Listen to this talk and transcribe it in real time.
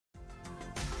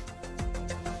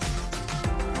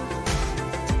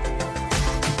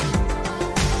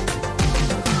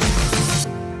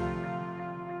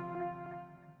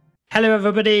Hello,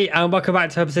 everybody, and welcome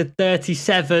back to episode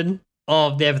 37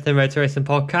 of the Everything Motor Racing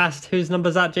podcast. Whose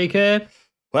number's that, Jacob?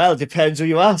 Well, it depends who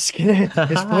you ask, innit? At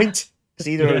this point, it's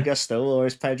either Yeah. Augusto or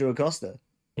it's Pedro Acosta.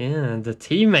 Yeah, the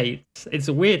teammates. It's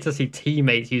weird to see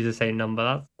teammates use the same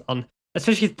number. That's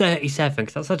especially 37,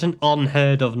 because that's such an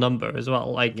unheard of number as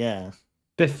well. Like, Yeah,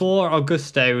 before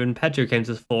Augusto and Pedro came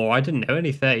to the fore, I didn't know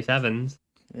any 37s.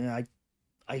 yeah.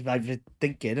 I've been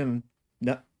thinking, and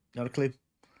no, not a clue.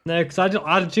 No, because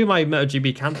I do my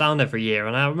MotoGP countdown every year,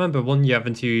 and I remember one year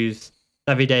having to use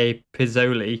Davide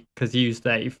Pizzoli because he used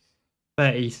a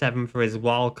 37 for his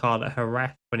wild card at Jerez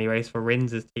when he raced for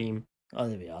Rins' team. Oh,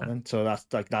 there we are. Then. So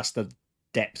that's the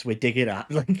depth we're digging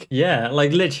at. Like, Yeah,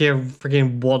 like literally a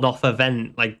freaking one-off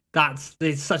event. Like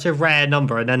it's such a rare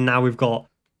number, and then now we've got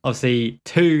obviously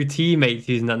two teammates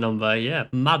using that number. Yeah,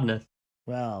 madness.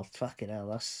 well, fucking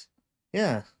hell,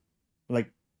 yeah. Like,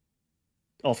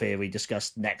 off here we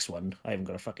discussed next one. I haven't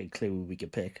got a fucking clue who we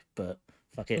could pick, but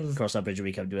fuck it, cross that bridge when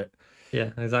we come to it.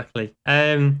 Yeah, exactly.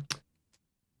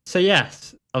 So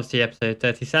yes, obviously episode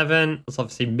 37. It's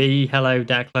obviously me, hello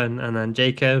Declan, and then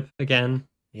Jacob again.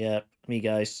 Yeah, me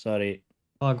guys. Sorry.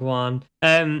 Bhagwan.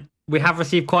 We have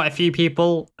received quite a few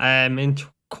people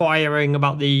inquiring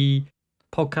about the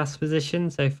podcast position,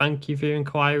 so thank you for your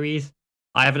inquiries.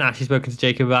 I haven't actually spoken to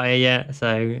Jacob about it yet,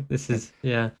 so this is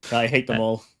yeah. I hate them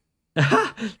all.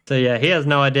 So yeah, he has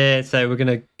no idea, so we're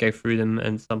gonna go through them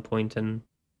at some point and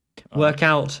work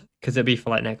out, because it'll be for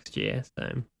like next year.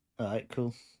 So all right,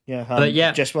 cool. Yeah, but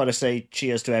yeah, just want to say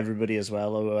cheers to everybody as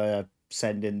well who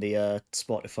send in the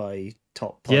Spotify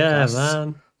top podcasts. Yeah,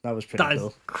 man, that was pretty that cool.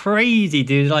 is crazy,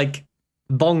 dude. Like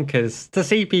bonkers to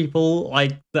see people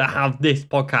like that have this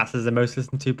podcast as the most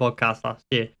listened to podcast last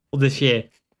year or this year.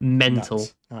 Mental,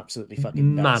 nuts. Absolutely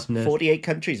fucking nuts. Madness. 48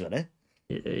 countries, wasn't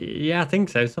it? Yeah, I think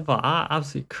so. Stuff like that.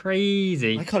 Absolutely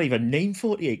crazy. I can't even name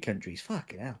 48 countries.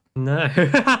 Fucking hell. No.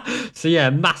 So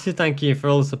yeah, massive thank you for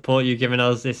all the support you've given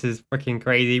us. This is freaking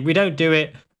crazy. We don't do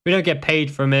it. We don't get paid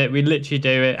from it. We literally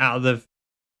do it out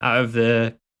of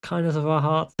the kindness of our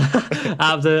hearts,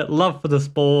 out of the love for the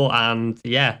sport, and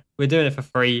yeah, we're doing it for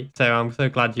free. So I'm so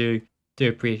glad you do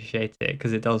appreciate it,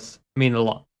 because it does mean a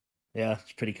lot. Yeah,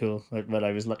 it's pretty cool. Like, when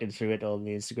I was looking through it on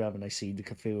the Instagram and I seen the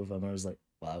few of them, I was like,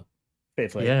 wow. Fair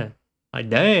play. Yeah. Like,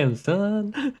 damn,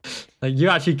 son. Like, you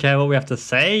actually care what we have to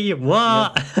say?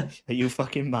 What? Yeah. Are you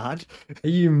fucking mad? Are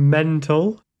you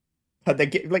mental? And they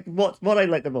get, like, what I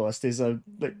like the most is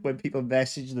like when people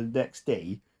message the next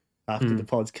day after the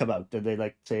pods come out, and they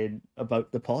like saying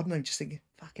about the pod, and I'm just thinking,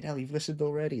 fucking hell, you've listened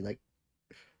already. Like,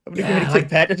 I'm gonna get anything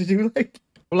better to do.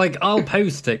 Like, I'll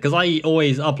post it because I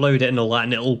always upload it and all that,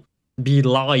 and it'll be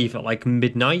live at like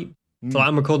midnight. So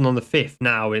I'm recording on the 5th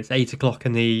now. It's 8 o'clock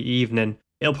in the evening.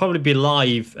 It'll probably be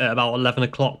live at about 11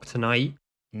 o'clock tonight.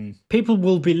 People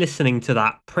will be listening to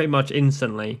that pretty much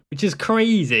instantly, which is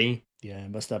crazy. Yeah,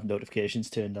 must have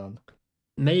notifications turned on.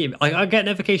 Maybe. I get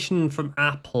notification from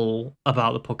Apple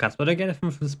about the podcast, but I don't get it from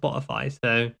Spotify.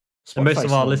 So most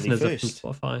of our listeners are from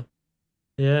Spotify.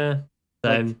 Yeah.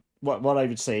 So, what I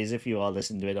would say is, if you are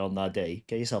listening to it on that day,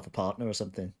 get yourself a partner or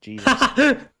something. Jesus.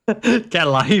 Get a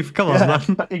life. Come on,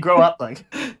 man. You grow up, like.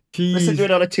 Jeez. Listen to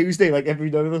it on a Tuesday like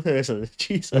every other person.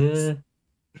 Jesus. Yeah.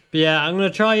 But yeah, I'm gonna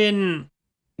try and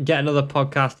get another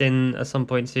podcast in at some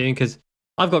point soon, because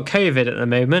I've got COVID at the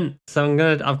moment, so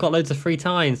I've got loads of free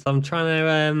time, so I'm trying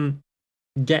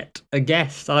to get a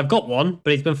guest, and I've got one,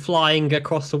 but he's been flying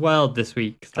across the world this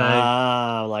week. So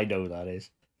well, I know who that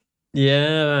is.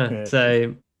 Yeah.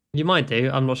 So you might do.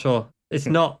 I'm not sure. It's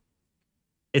not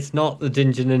the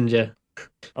Ginger Ninja.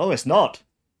 Oh, it's not.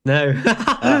 No.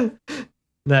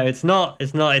 No, it's not.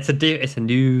 It's not. It's a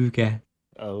new guest.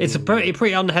 Oh. It's a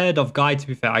pretty unheard of guy, to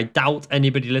be fair. I doubt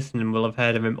anybody listening will have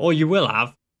heard of him, or you will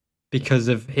have, because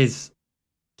of his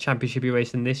championship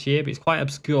racing this year. But it's quite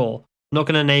obscure. I'm not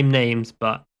going to name names,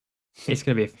 but it's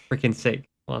going to be a freaking sick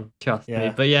one. Trust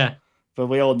me. But yeah. But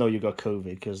we all know you got COVID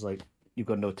because, like, you've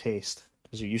got no taste,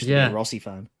 because you used to be a Rossi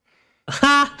fan.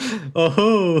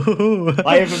 Oh.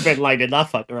 I haven't been lining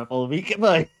that fucker up all week, have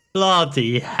I?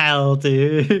 Bloody hell,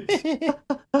 dude.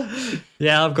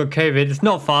 Yeah, I've got COVID. It's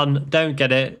not fun. Don't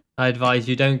get it. I advise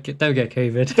you, don't get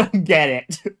COVID. Don't get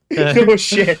it. No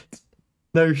shit.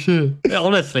 No shit.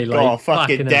 Honestly, like, oh,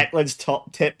 fucking Declan's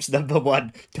top tips #1.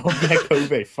 Don't get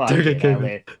COVID. Fucking get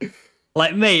COVID.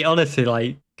 Like, mate, honestly,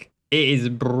 like, it is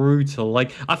brutal.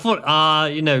 Like, I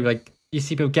thought, you know, like, you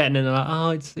see people getting in and like, oh,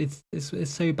 it's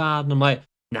so bad, and I'm like,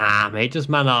 nah, mate, just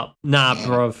man up. Nah,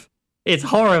 bruv. It's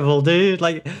horrible, dude.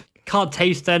 Like, can't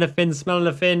taste anything, smell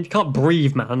anything. Can't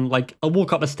breathe, man. Like, I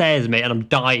walk up the stairs, mate, and I'm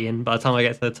dying by the time I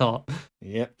get to the top.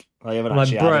 Yep. I haven't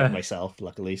actually had it myself,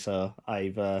 luckily, so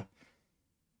I've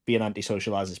being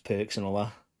antisocial has its perks and all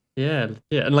that. Yeah,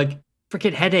 yeah, and like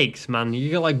freaking headaches, man.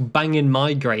 You got like banging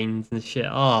migraines and shit.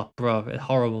 Oh, bro, it's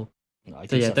horrible. I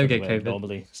So do yeah, suffer don't from get it COVID.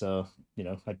 normally, so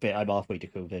I bet I'm halfway to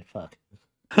COVID. Fuck.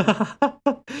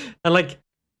 And like,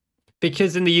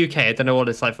 because in the UK, I don't know what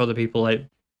it's like for other people. Like,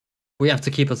 we have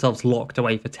to keep ourselves locked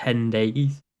away for 10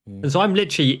 days, and so I'm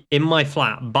literally in my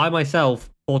flat by myself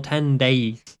for 10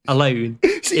 days alone. So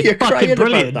It's you're fucking crying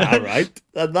brilliant. about that, right?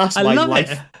 And that's I my love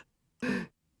life. it.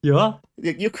 You are?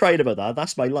 You're crying about that.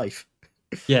 That's my life.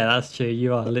 Yeah, that's true.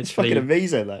 You are It's fucking literally.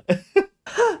 amazing. That.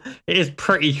 It is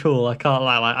pretty cool. I can't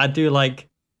lie. Like, I do like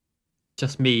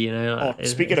just me, you know. Oh, Like,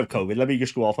 speaking of COVID, let me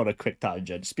just go off on a quick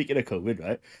tangent. Speaking of COVID,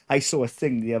 right? I saw a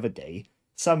thing the other day.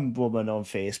 Some woman on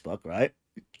Facebook, right,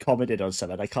 commented on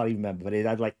something. I can't even remember, but it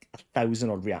had like 1,000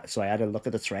 odd reacts. So I had a look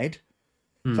at the thread.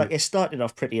 Hmm. Like it started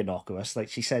off pretty innocuous. Like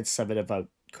she said something about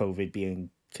COVID being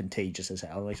contagious as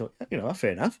hell. And I thought,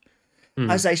 fair enough.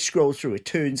 As I scroll through, it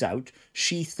turns out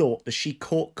she thought that she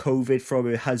caught COVID from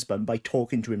her husband by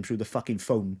talking to him through the fucking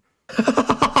phone.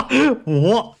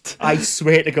 What? I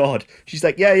swear to God. She's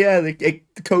like, the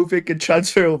COVID can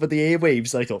transfer over the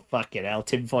airwaves. I thought, fucking hell,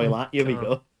 tinfoil hat, here we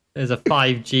go. There's a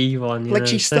 5G one. You Like, know,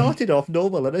 she so- started off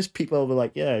normal, and as people were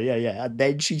like, yeah. And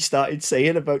then she started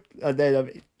saying about, and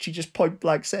then she just point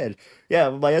blank said, yeah,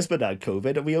 my husband had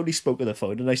COVID, and we only spoke on the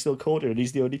phone, and I still called her, and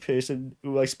he's the only person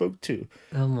who I spoke to.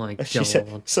 Oh my And god. she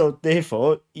said, so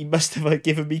therefore, he must have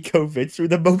given me COVID through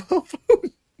the mobile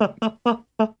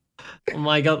phone. Oh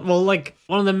my god. Well, like,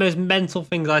 one of the most mental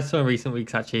things I saw in recent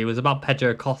weeks actually was about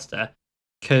Pedro Acosta,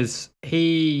 because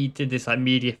he did this like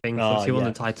media thing. So Oh, he won yeah.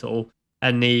 the title,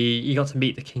 and he got to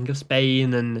meet the King of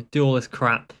Spain and do all this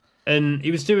crap. And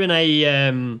he was doing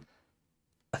a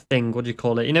thing. What do you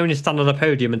call it? You know when you stand on a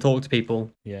podium and talk to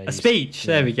people. Yeah, A speech.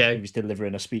 There we go. He was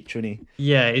delivering a speech, wasn't he?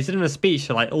 Yeah, he's doing a speech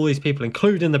to like all these people,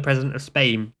 including the president of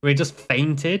Spain, where he just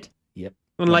fainted. Yep.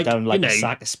 And like, Down like you know, a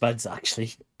sack of spuds,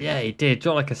 actually. yeah, he did,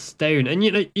 dropped like a stone. And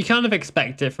you know, you kind of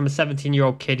expect it from a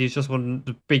 17-year-old kid who's just won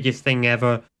the biggest thing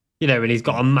ever, you know, and he's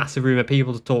got a massive room of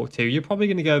people to talk to. You're probably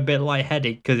going to go a bit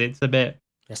lightheaded because it's a bit.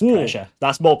 That's Ooh. pressure.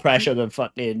 That's more pressure than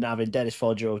fucking having Dennis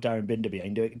Fodger or Darren Binder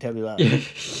behind you, I can tell you that.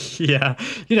 Yeah,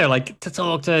 you know, like to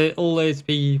talk to all those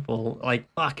people, like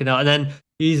fucking hell. And then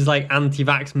he's like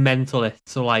anti-vax mentalist,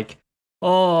 so like,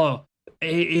 oh,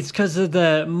 it's because of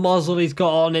the muzzle he's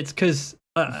got on. It's because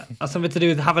something to do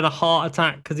with having a heart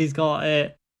attack because he's got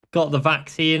the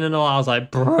vaccine and all. I was like,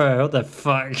 bro, what the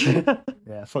fuck?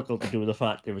 Yeah, fuck all to do with the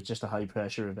fact it was just a high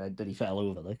pressure event that he fell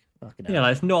over, like fucking hell. Yeah,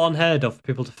 like it's not unheard of for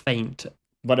people to faint.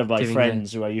 One of my doing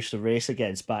friends who I used to race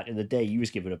against back in the day, he was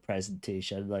giving a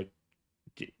presentation, like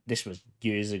this was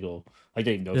years ago. I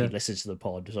don't even know if Yeah. he listens to the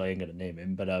pod, so I ain't gonna name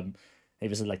him, but it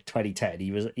was in like 2010.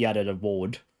 He had an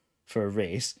award for a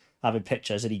race, having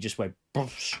pictures, and he just went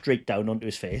straight down onto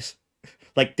his face.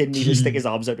 Like didn't even stick his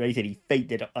arms out or anything. He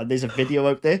fainted, and there's a video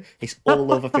out there. It's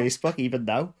all over Facebook even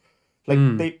now. Like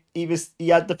he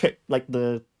had the pic, like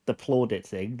the plaudit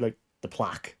thing, like the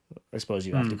plaque, I suppose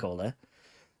you have to call it.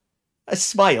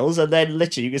 Smiles, and then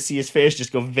literally you can see his face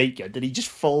just go vacant, and he just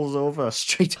falls over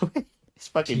straight away. It's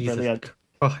fucking Jesus brilliant.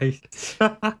 Christ.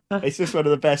 It's just one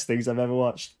of the best things I've ever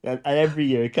watched. And every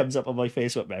year it comes up on my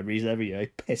Facebook memories. Every year I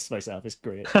piss myself. It's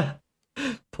great.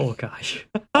 Poor guy.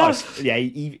 Yeah,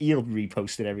 he'll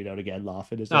repost it every now and again,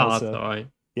 laughing as Oh, well. that's So, alright.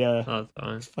 yeah, That's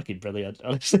alright. it's fucking brilliant,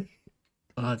 honestly.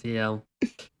 Bloody hell.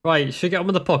 Right, should we get on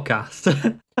with the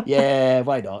podcast? Yeah,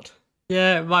 why not?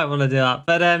 Yeah, might want to do that.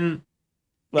 But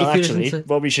Well, if you listen actually, to-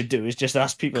 what we should do is just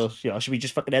ask people, should we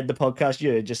just fucking end the podcast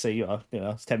here and just say,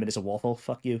 it's 10 minutes of waffle.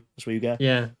 Fuck you. That's what you get.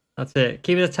 yeah, that's it.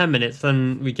 Keep it at 10 minutes,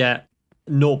 then we get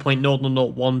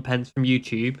 0.0001 pence from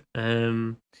YouTube,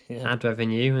 Yeah. ad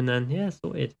revenue, and then yeah,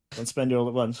 sorted. And spend it all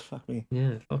at once. Fuck me.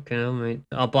 Yeah, fucking hell, mate.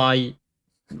 I'll buy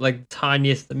like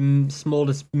tiniest,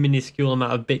 smallest, minuscule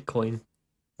amount of Bitcoin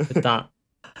with that.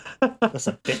 That's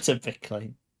a bit of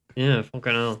Bitcoin. Yeah,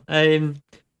 fucking hell.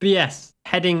 But yes,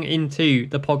 heading into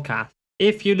the podcast.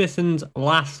 If you listened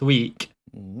last week,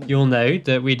 you'll know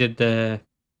that we did the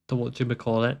what do we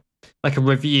call it? Like a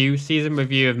review, season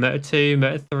review of Moto 2,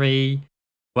 Moto 3,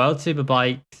 World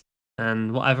Superbikes,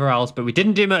 and whatever else. But we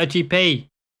didn't do MotoGP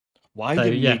Why So,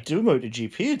 didn't yeah. you do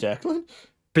MotoGP, Declan?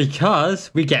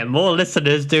 because we get more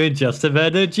listeners doing just a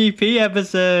MotoGP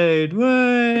episode.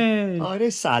 Way! Oh, it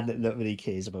is sad that nobody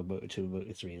cares about Moto 2 and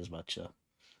Moto 3 as much, though.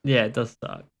 Yeah, it does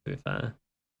suck, to be fair.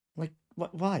 Like,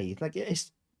 why? Like,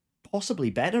 it's possibly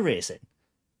better racing.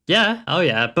 Yeah, oh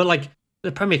yeah, but like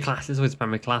the Premier Class is always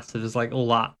Premier Class. So there's like all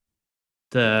that,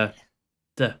 the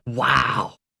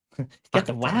wow, Get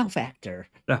the wow factor.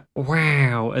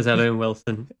 Wow, as Owen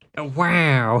Wilson.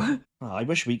 Wow. Oh, I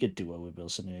wish we could do Owen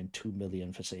Wilson and earn $2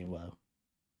 million for saying wow.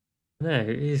 No,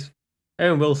 he's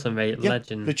Owen Wilson, mate, Yeah,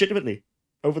 legend. legitimately.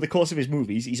 Over the course of his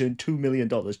movies, he's earned $2 million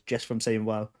just from saying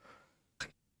wow.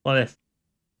 Like this.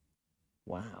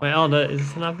 Wow. Wait, oh no, is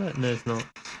this an advert? No, it's not.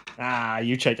 Ah,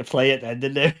 you tried to play it then,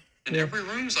 didn't you? And Yeah. every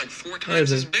room's like 4 Where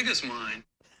times is as it? big as mine.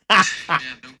 Yeah,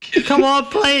 no kidding. Come on,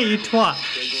 play it, you twat. Wow,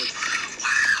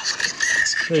 look at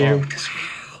this. There you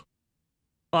go.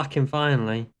 Fucking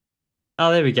finally.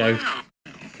 Oh, there we go. Wow.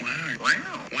 Wow. Wow.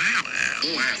 Wow.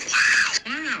 Wow.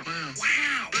 Wow.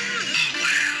 Wow.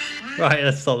 Wow. Right,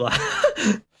 let's stop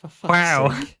that. For fuck's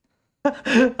Wow. sake.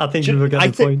 I think you got I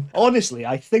the think, point. honestly,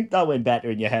 I think that went better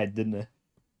in your head, didn't it?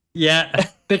 Yeah,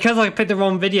 because I picked the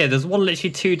wrong video. There's one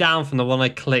literally 2 down from the one I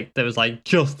clicked that was like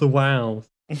just the wow.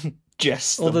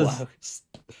 Just Well, the there's- wow.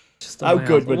 Just the How wow.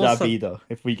 good would What's that be, though,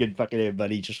 if we could fucking earn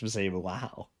money just for saying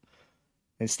wow?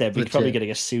 Instead, we're Legit. probably going to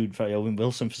get sued for Owen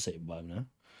Wilson for saying wow now.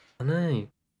 I know.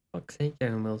 Fuck's sake,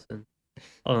 Owen Wilson.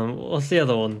 What's the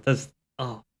other one? There's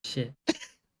oh shit.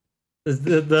 There's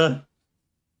the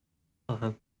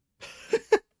oh.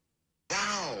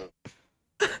 Wow.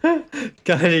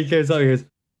 Guy goes up, he goes,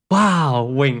 wow,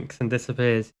 winks and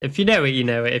disappears. If you know it, you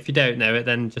know it. If you don't know it,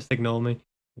 then just ignore me.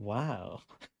 Wow.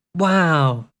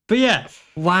 Wow. But yeah,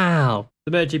 wow.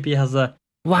 The MotoGP has a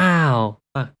wow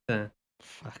factor.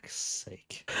 Fuck's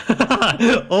sake.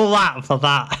 All that for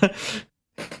that.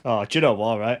 Oh, do you know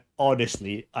what, right?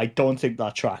 Honestly, I don't think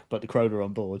that track, but the crowd are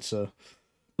on board, so...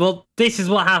 Well, this is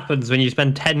what happens when you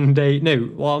spend 10 days. No,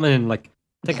 what I mean, like,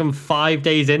 I think I'm 5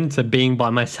 days into being by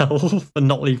myself and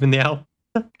not leaving the house.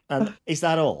 And is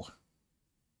that all?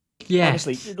 Yeah.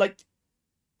 Honestly, like,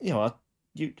 you know,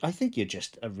 I think you're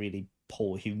just a really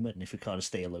poor human if you can't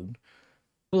stay alone.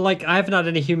 Like, I haven't had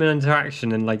any human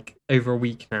interaction in, like, over a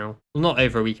week now. Well, not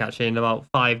over a week, actually, in about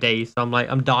 5 days. So I'm like,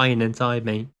 I'm dying inside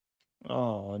me.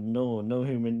 Oh, no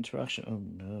human interaction. Oh,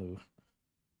 no.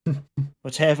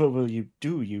 Whatever will you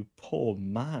do, you poor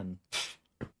man?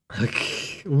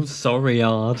 I'm sorry,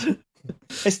 Ard.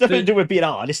 It's nothing to do with being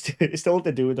hard. It's all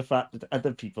to do with the fact that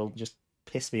other people just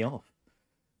piss me off.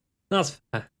 That's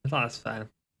fair. That's fair.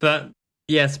 But,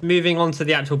 yes, moving on to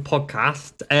the actual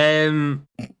podcast.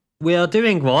 We are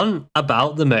doing one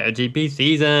about the MotoGP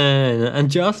season. And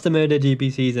just the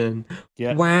MotoGP season.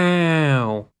 Yeah.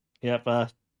 Wow. Yep.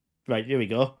 Right, here we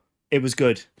go. It was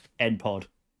good. End pod.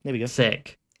 There we go.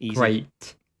 Sick. Easy.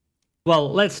 Great.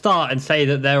 Well, let's start and say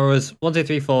that there was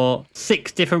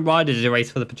 6 different riders who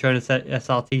raced for the Petronas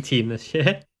SRT team this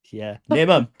year. Yeah. Name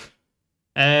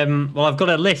them. Well, I've got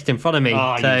a list in front of me.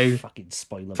 Oh, so you fucking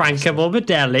spoiler. Franco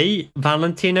Morbidelli,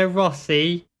 Valentino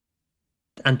Rossi,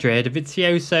 Andrea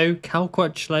Dovizioso, Cal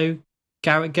Crutchlow,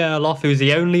 Garrett Gerloff, who's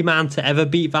the only man to ever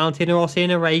beat Valentino Rossi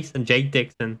in a race, and Jake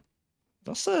Dixon.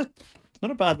 That's not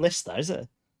a bad list, that is it?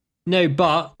 No,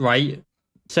 but right.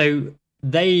 So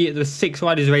there were 6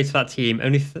 riders who raced for that team.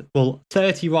 Only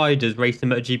 30 riders raced in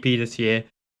MotoGP this year,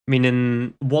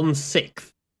 meaning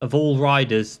 1/6 of all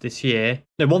riders this year.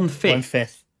 No, 1/5.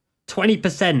 1/5.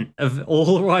 20% of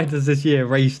all riders this year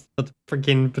raced for the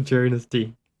freaking Petronas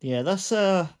team. Yeah, that's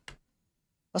a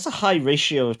high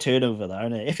ratio of turnover there,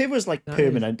 isn't it? If it was like That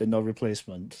permanent and no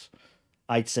replacement,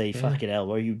 I'd say Yeah. fucking hell,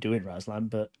 what are you doing, Razlan?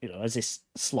 But you know, as this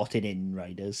slotted in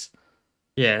riders,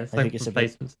 Yeah, it's I like think it's a bit-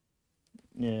 replacements.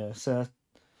 yeah. So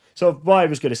what I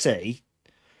was going to say,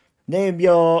 name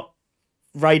your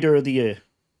rider of the year.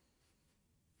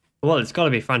 Well, it's got to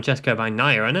be Francesco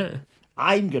Bagnaia, isn't it?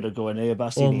 I'm going to go in here, Or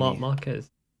Bastianini. Marc Marquez.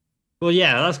 Well,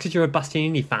 yeah, that's because you're a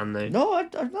Bastianini fan, though. No,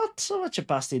 I'm not so much a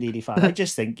Bastianini fan. I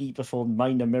just think he performed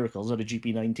minor miracles on a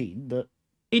GP19 that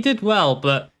He did well,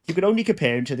 but you could only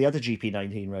compare him to the other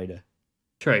GP19 rider.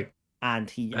 true. And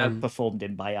he Um, outperformed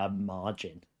him by a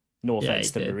margin. No Yeah, offense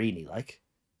he to did. Marini, like.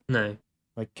 No.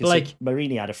 'Cause Like-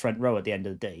 Marini had a front row at the end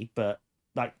of the day, but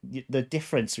like the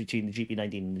difference between the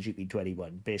GP19 and the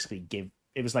GP21 basically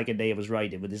it was like a day was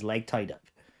riding with his leg tied up,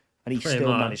 and he Pretty still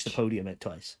managed to much. podium it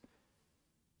twice.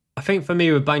 I think for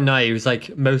me with Bagnaia, he was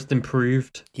like most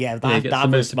improved. Yeah, he that, gets that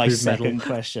the was most my improved second medal.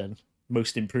 question.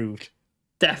 Most improved.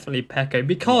 Definitely Pecco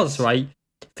because, Yes. right,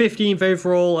 15th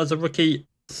overall as a rookie,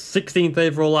 16th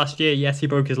overall last year. Yes, he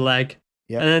broke his leg.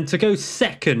 Yep. And then to go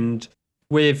second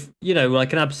with,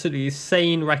 like an absolutely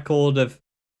insane record of,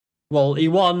 well, he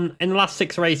won in the last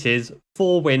 6 races,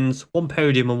 4 wins, 1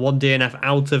 podium, and 1 DNF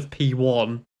out of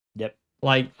P1. Yep.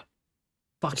 Like, It's,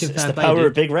 fucking it's fair the play, power dude.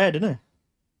 of Big Red, isn't it?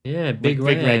 Yeah, Big Big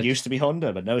Red Red. used to be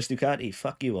Honda, but now it's Ducati.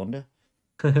 Fuck you, Honda.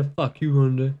 Fuck you,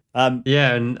 Honda.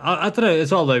 Yeah, and I don't know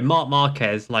as well, though, Marc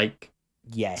Marquez, like,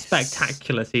 Yes.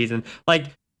 spectacular season. Like,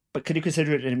 But can you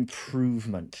consider it an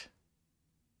improvement?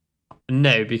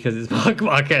 No, because it's Marc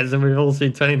Marquez and we've all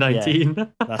seen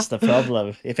 2019. That's the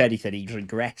problem. If anything, he's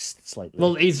regressed slightly.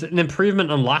 Well, he's an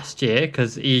improvement on last year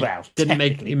because he Well, didn't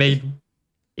make technically.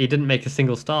 he didn't make a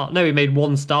single start. No, he made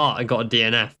one start and got a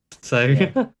DNF. So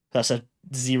Yeah. That's a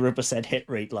 0% hit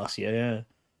rate last year, yeah.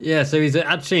 yeah, so he's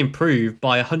actually improved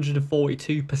by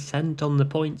 142% on the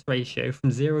points ratio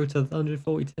from 0 to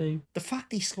 142. The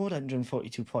fact he scored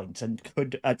 142 points and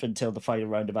could, up until the final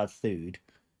round, about third.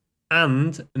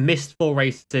 And missed 4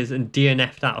 races and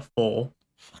DNF'd out of 4.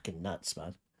 Fucking nuts,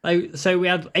 man. So we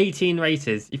had 18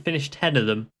 races. He finished 10 of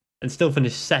them and still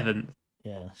finished 7th.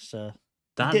 Yeah, so...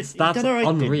 That's he done all right,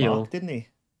 unreal. Mark, didn't he?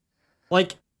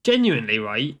 Like, genuinely,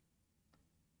 right?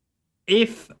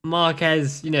 If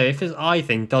Marquez, if his eye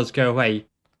thing does go away,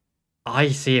 I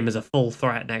see him as a full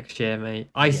threat next year, mate.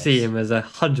 I see Yes. him as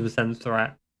 100%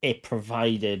 threat. It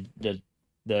provided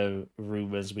the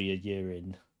rumours we are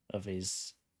hearing of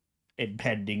his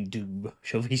impending doom,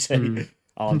 shall we say, Mm.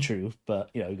 aren't true. But,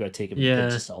 you got to take him with a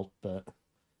pinch of salt. But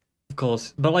Of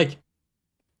course. But, like,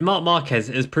 Marc Marquez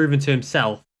has proven to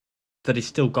himself that he's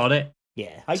still got it.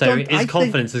 yeah, His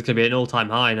confidence is going to be at an all-time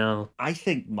high now. I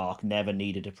think Mark never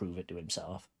needed to prove it to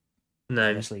himself, No.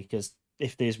 honestly, because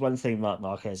if there's one thing Mark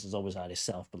Marquez has always had is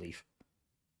self-belief.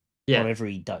 Yeah. Whatever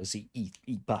he does, he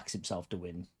backs himself to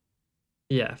win.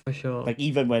 Yeah, for sure. Like,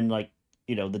 even when,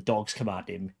 the dogs come at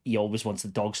him, he always wants the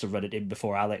dogs to run at him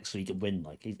before Alex so he can win.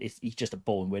 Like, he's just a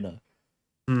born winner.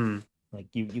 Mm. Like,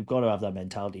 you've got to have that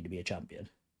mentality to be a champion.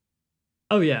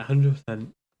 Oh, yeah,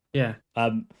 100%. Yeah.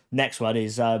 Next one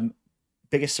is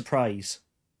biggest surprise.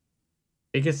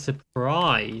 Biggest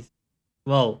surprise?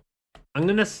 Well, I'm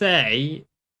going to say...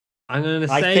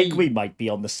 I think we might be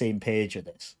on the same page with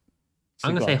this. So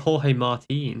I'm going to say Jorge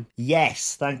Martin.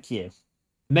 Yes, thank you.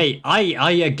 Mate,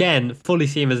 I again fully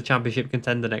see him as a championship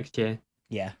contender next year.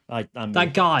 Yeah, I'm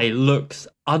That guy looks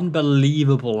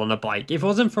unbelievable on a bike. If it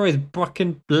wasn't for his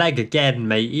broken leg again,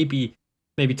 mate, he'd be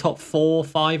maybe top 4 or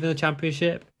 5 in the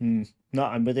championship. No,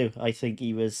 I'm with you. I think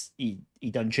he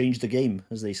done changed the game,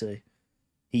 as they say.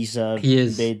 He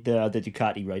is. Made the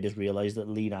Ducati riders realise that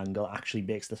lean angle actually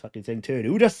makes the fucking thing turn.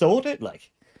 Who'd have thought it?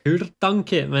 Like, who'd have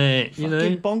dunk it, mate?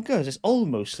 Fucking bonkers. It's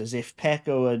almost as if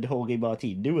Pecco and Jorge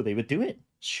Martin knew what they were doing.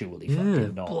 Surely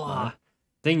fucking not. Man.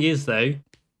 Thing is, though,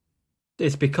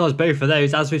 it's because both of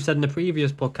those, as we've said in the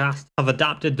previous podcast, have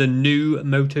adapted the new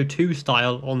Moto2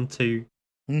 style onto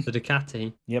the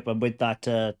Ducati. Yep, and with that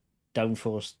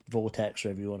downforce vortex,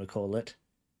 whatever you want to call it,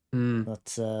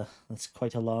 that's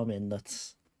quite alarming.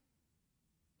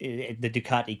 The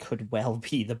Ducati could well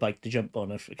be the bike to jump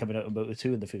on if coming out of Moto2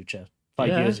 in the future. 5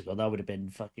 years ago, that would have been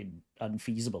fucking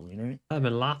unfeasible, you know what I mean? That would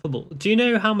have been laughable. Do you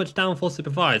know how much downforce it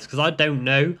provides? Because I don't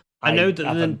know. I know that... I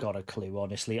haven't got a clue,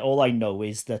 honestly. All I know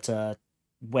is that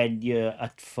when you're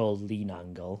at full lean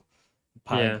angle,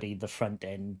 apparently the front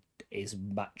end is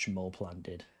much more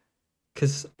planted.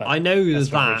 Because I know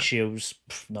that... ratios,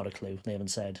 not a clue. They haven't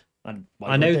said. And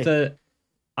I know that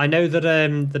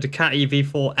the Ducati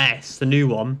V4S, the new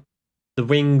one, the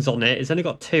wings on it, it's only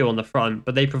got 2 on the front,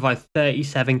 but they provide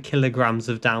 37 kilograms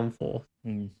of downforce.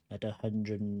 At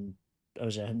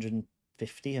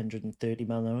 150, 130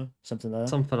 mile an hour, something like that.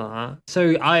 Something like that.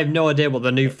 So I have no idea what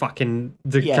the new fucking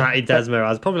Ducati Desmo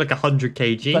has. Probably like 100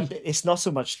 kg. But it's not so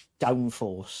much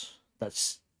downforce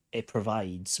it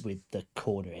provides with the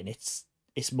cornering. It's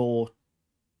more...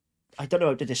 I don't know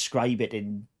how to describe it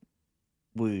in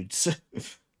words.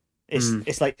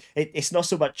 It's like it's not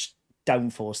so much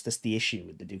downforce that's the issue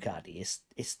with the Ducati.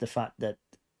 It's the fact that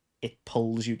it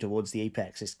pulls you towards the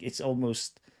apex. It's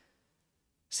almost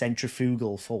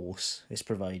centrifugal force it's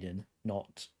providing,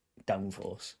 not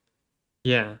downforce.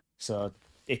 Yeah. So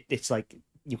it's like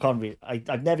you can't really.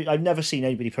 I've never seen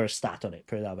anybody put a stat on it.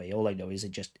 Put it that way. All I know is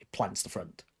it plants the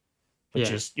front,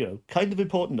 which is kind of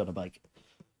important on a bike.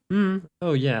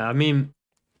 Oh yeah. I mean,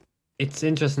 it's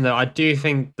interesting though. I do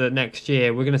think that next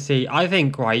year we're gonna see. I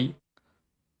think Fabio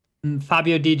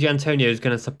Di Giannantonio is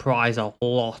going to surprise a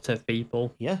lot of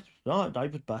people. Yeah, no, I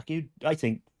would back you. I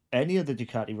think any of the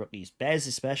Ducati rookies, Bez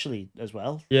especially as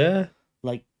well. Yeah.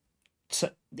 Like, so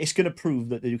it's going to prove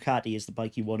that the Ducati is the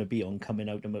bike you want to be on coming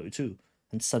out of Moto2.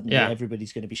 And suddenly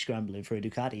everybody's going to be scrambling for a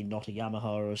Ducati, not a Yamaha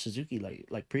or a Suzuki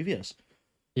like previous.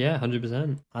 Yeah,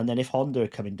 100%. And then if Honda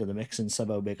come into the mix and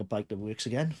somehow make a bike that works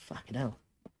again, fucking hell.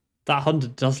 That Honda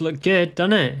does look good,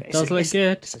 doesn't it? It does look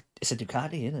good. It's a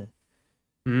Ducati, isn't it?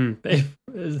 And the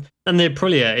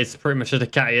Aprilia is pretty much a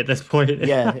Ducati at this point.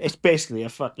 Yeah, it's basically a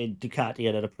fucking Ducati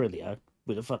and an Aprilia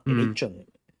with a fucking H on it.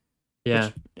 Yeah.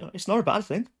 Which, it's not a bad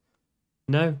thing.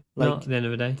 No, not at the end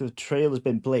of the day. The trail has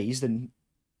been blazed and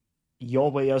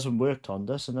your way hasn't worked,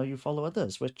 Honda, so now you follow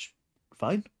others, which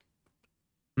fine.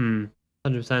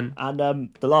 100%. And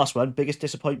the last one, biggest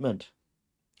disappointment.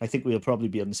 I think we'll probably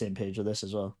be on the same page with this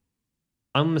as well.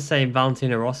 I'm gonna say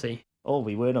Valentino Rossi. Oh,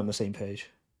 we weren't on the same page.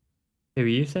 Who are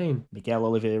you saying? Miguel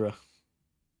Oliveira.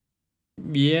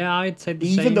 Yeah, I'd say the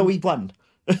Even same. though he won.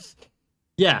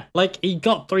 Yeah, like he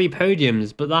got 3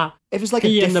 podiums, but that It was like a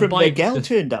he and the different bike Miguel just-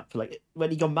 turned up like when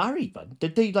he got married, man.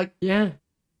 Did they like yeah.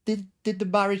 did the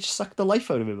marriage suck the life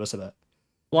out of him or something?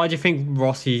 Why do you think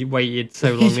Rossi waited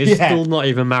so long? He's Yeah. still not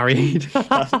even married.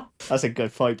 That's a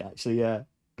good point, actually, yeah.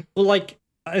 Well, like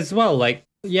as well, like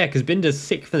yeah, because Binder's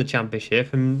 6th in the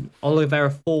championship and Oliveira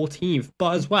 14th,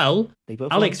 but as well, They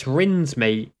both Alex won. Rins,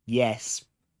 mate. Yes.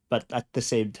 But at the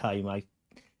same time I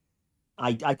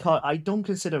don't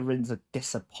consider Rins a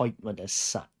disappointment as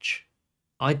such.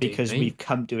 I do, Because mate. we've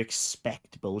come to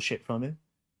expect bullshit from him.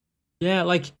 Yeah,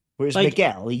 like Whereas Like-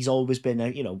 Miguel, he's always been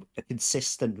a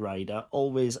consistent rider,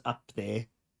 always up there.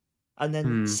 And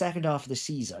then second half of the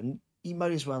season, he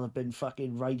might as well have been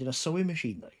fucking riding a sewing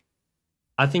machine, like.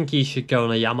 I think he should go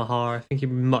on a Yamaha. I think he'd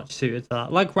be much suited to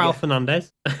that. Like Ralph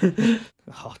Fernandez.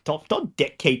 Oh, don't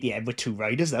dictate the end with 2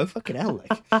 riders though, fucking hell,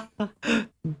 like.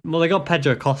 Well, they got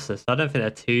Pedro Acosta, so I don't think they're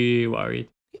too worried.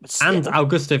 But And still,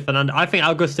 Augusto Fernandez. I think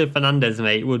Augusto Fernandez,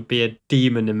 mate, would be a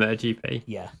demon in MotoGP.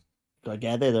 yeah, gotta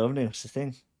get there though, haven't you? That's the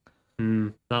thing.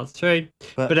 That's true.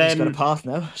 But, But, he's got a um, path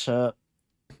now, so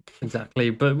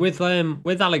Exactly. But with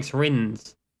Alex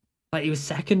Rins, like he was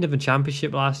second in the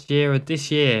championship last year or this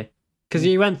year. Because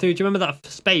he went through, do you remember that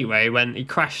spate where he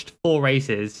crashed 4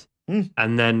 races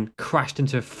and then crashed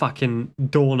into a fucking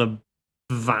Dorna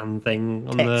van thing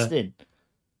on the. texting.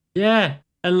 Yeah.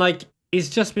 And like he's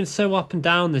just been so up and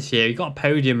down this year. He got a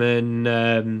podium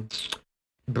in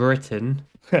Britain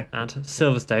at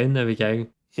Silverstone. There we go.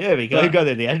 Here we go, But- got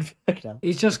it in the end. Fucking hell.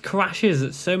 He just crashes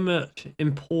at so much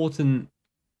important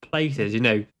places, you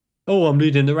know. Oh, I'm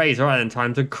leading the race. All right, then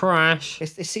time to crash.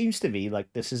 It seems to me like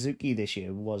the Suzuki this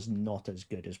year was not as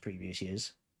good as previous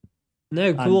years. No,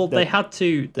 And well, the- they had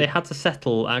to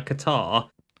settle at Qatar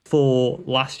for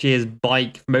last year's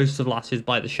bike, most of last year's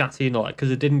bike, the chassis and all that,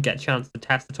 because it didn't get a chance to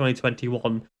test the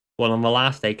 2021 one on the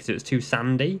last day because it was too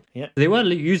sandy. Yep. They weren't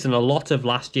using a lot of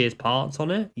last year's parts on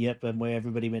it. Yep, and where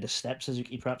everybody made a step,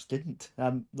 Suzuki perhaps didn't.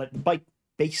 Like the bike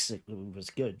basically was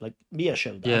good. Like Mia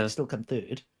showed that, Yeah. still come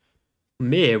third.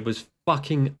 Mir was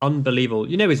fucking unbelievable.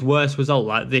 You know, his worst result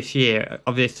like this year,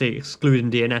 obviously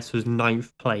excluding DNS, was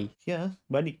 9th place. Yeah,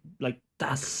 when he like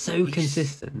That's so he's-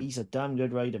 consistent. He's a damn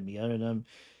good rider, Mia, and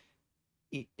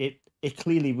it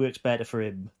clearly works better for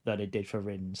him than it did for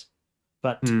Rins.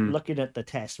 But looking at the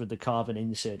test with the carbon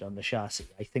insert on the chassis,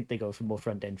 I think they go for more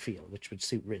front end feel, which would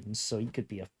suit Rins. So he could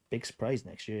be a big surprise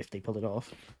next year if they pull it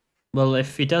off. Well,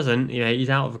 if he doesn't, he's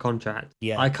out of a contract.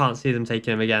 Yeah. I can't see them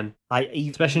taking him again, Especially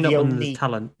especially not when there's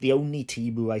talent. The only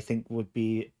team who I think would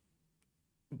be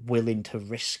willing to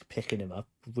risk picking him up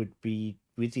would be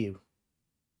with you.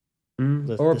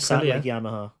 The Or satellite Aprilia.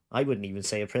 Yamaha. I wouldn't even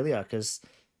say Aprilia because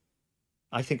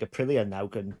I think Aprilia now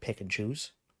can pick and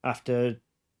choose after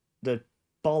the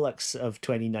bollocks of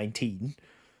 2019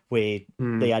 where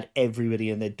they had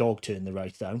everybody and their dog turn the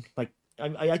ride down. Like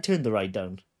I turned the ride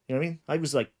down. You know what I mean? I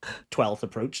was like 12th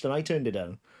approached and I turned it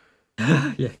down.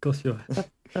 Yeah, of course you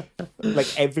are. Like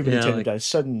everybody Yeah, turned like- it down.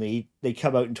 Suddenly they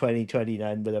come out in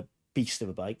 2029 with a beast of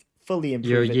a bike, fully improved.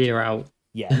 You're a year out.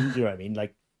 Yeah, you know what I mean?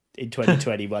 Like in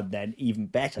 2021 then even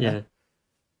better. Yeah.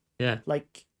 Yeah.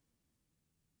 Like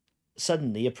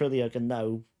suddenly Aprilia can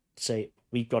now say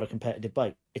we've got a competitive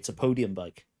bike. It's a podium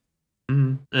bike.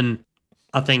 And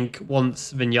I think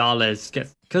once Vinales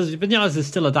gets, because Vinales is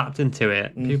still adapting to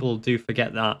it, people do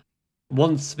forget that.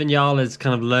 Once Vinales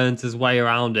kind of learns his way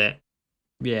around it,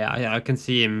 I can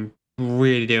see him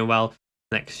really doing well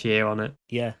next year on it.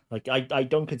 Yeah, like I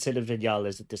don't consider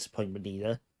Vinales a disappointment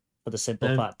either, for the simple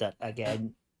No. fact that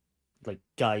again, like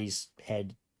Guy's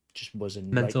head just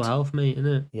wasn't Mental right. health, mate,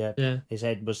 isn't it? Yeah, Yeah. his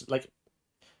head was like.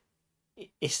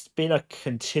 It's been a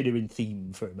continuing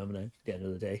theme for him, haven't it? At the end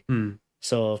of the day,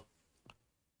 so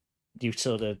you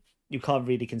can't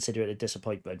really consider it a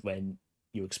disappointment when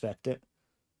you expect it.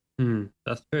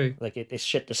 That's true. Like it's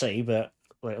shit to say, but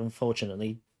like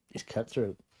unfortunately, it's cut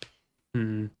through.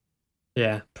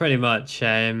 Yeah, pretty much.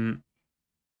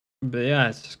 But yeah,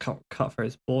 it's just cut for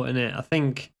its sport, in it. I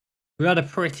think we had a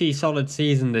pretty solid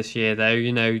season this year, though.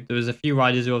 You know, there was a few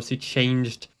riders who obviously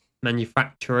changed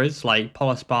manufacturers, like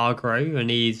Paul Espargaro, and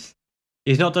he's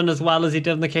not done as well as he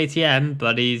did on the KTM,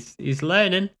 but he's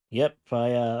learning. Yep,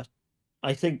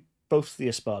 I think both the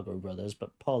Espargaro brothers, but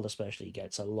Paul especially,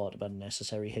 gets a lot of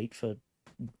unnecessary hate for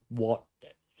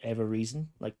whatever reason,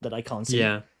 like that I can't see.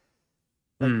 Yeah,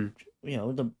 Mm. You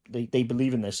know, they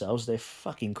believe in themselves. They're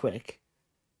fucking quick,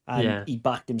 and Yeah. he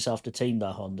backed himself to team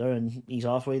that Honda, and he's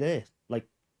halfway there. Like,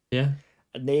 Yeah.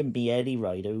 name me any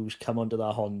rider who's come onto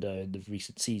that Honda in the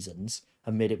recent seasons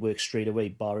and made it work straight away,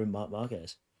 barring Mark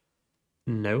Marquez.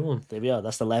 No one. There we are.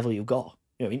 That's the level you've got.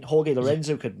 You know, I mean, Jorge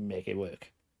Lorenzo could make it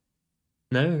work.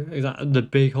 No, exactly. The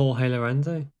big Jorge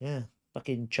Lorenzo. Yeah,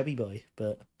 fucking chubby boy.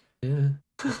 But Yeah.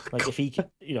 like, if he,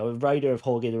 you know, a rider of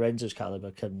Jorge Lorenzo's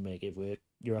caliber can make it work,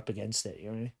 you're up against it. You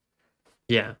know what I mean?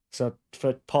 Yeah. So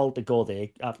for Paul to go there,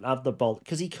 have the ball,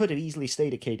 because he could have easily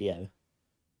stayed at KDM.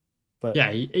 But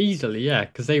Yeah, easily, yeah,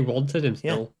 because they wanted him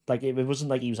yeah, still. like it wasn't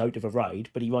like he was out of a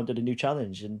ride, but he wanted a new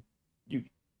challenge, and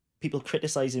people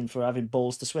criticize him for having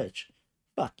balls to switch.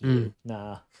 Fuck you.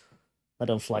 Nah, that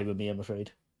don't fly with me, I'm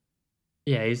afraid.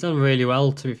 Yeah, he's done really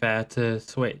well, to be fair, to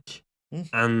switch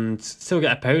and still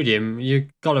get a podium. You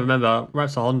got to remember,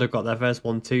 Repsol Honda got their first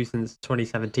 1-2 since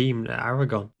 2017 at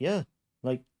Aragon. Yeah,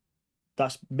 like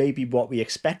that's maybe what we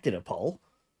expected of Paul,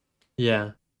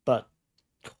 Yeah, but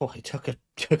it took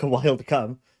a while to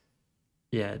come.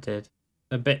 yeah, it did.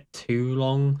 A bit too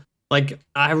long. Like,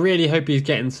 I really hope he's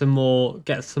gets some more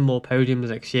podiums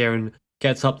next year and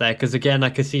gets up there. Because again, I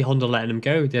could see Honda letting him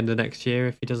go at the end of next year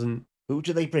if he doesn't. Who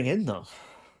do they bring in though?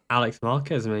 Alex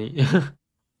Marquez, mate.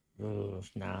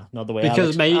 Nah, not the way.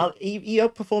 Because, Alex, mate, he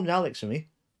outperformed Alex for me.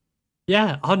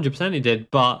 Yeah, 100% he did.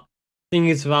 But thing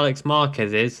is with Alex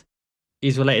Marquez is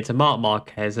he's related to Marc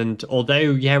Marquez, and although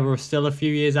yeah, we're still a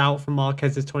few years out from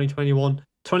Marquez's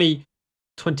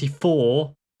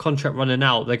 2024 contract running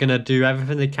out, they're gonna do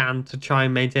everything they can to try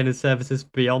and maintain his services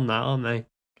beyond that, aren't they?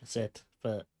 That's it.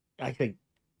 But I think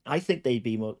they'd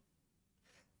be more.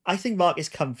 I think Mark is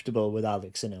comfortable with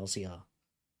Alex in LCR.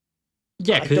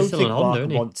 Yeah, I because don't he's still think on Honda, Mark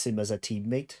isn't he? wants him as a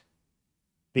teammate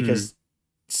because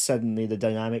suddenly the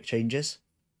dynamic changes.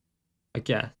 I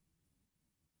guess.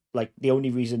 Like, the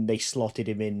only reason they slotted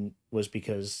him in was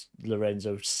because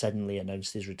Lorenzo suddenly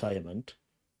announced his retirement.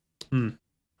 Hmm.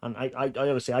 And I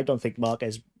honestly, I don't think Mark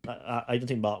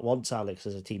wants Alex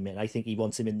as a teammate. I think he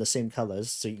wants him in the same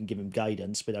colours so you can give him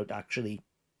guidance without actually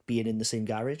being in the same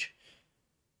garage.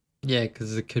 Yeah,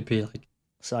 because it could be like.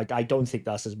 So I don't think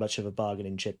that's as much of a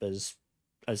bargaining chip as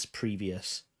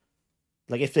previous.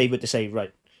 Like, if they were to say,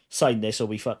 right, sign this or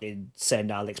we fucking send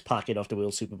Alex packing off the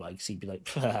World Superbikes, he'd be like,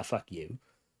 fuck you.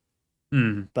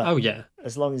 But oh yeah.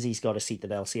 as long as he's got a seat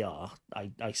at LCR,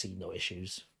 I see no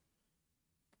issues.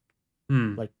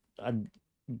 Like, and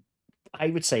I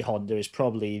would say Honda is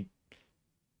probably.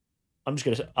 I'm just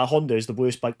gonna say a Honda is the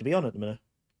worst bike to be on at the minute.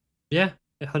 Yeah,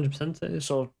 100% it is.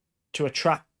 So to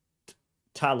attract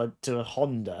talent to a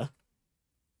Honda,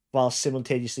 while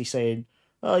simultaneously saying,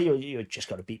 "Oh, you just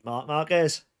got to beat Marc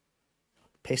Marquez,"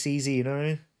 piss easy, you know what I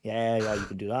mean? Yeah, you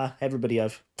can do that. Everybody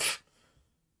have.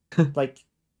 Like,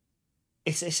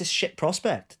 it's a shit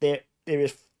prospect. There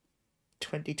is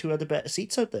 22 other better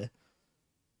seats out there.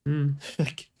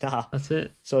 Like, nah. That's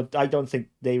it. So I don't think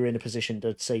they were in a position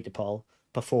to say to Paul,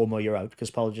 perform or you're out, because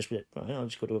Paul would just be like, right, I'll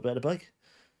just go to a better bike.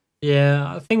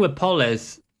 Yeah, I think with Paul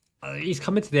is he's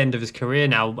coming to the end of his career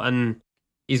now, and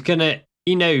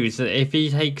he knows that if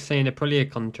he takes, say, an Aprilia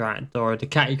contract or a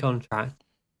Ducati contract,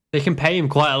 they can pay him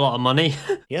quite a lot of money.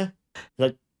 Yeah.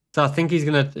 Like, so I think he's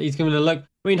gonna look.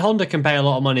 I mean, Honda can pay a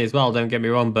lot of money as well. Don't get me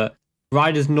wrong, but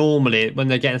riders normally, when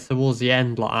they're getting towards the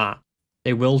end like that,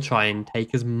 they will try and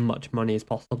take as much money as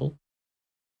possible.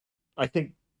 I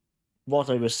think what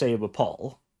I was saying with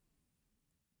Paul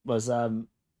was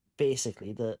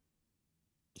basically that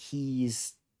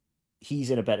he's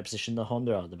in a better position than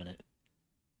Honda are at the minute.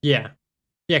 Yeah,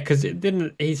 because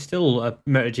he's still a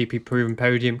MotoGP proven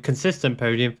podium, consistent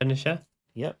podium finisher.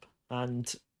 Yep,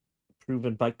 and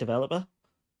proven bike developer.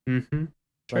 Mm-hmm.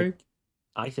 True. Like,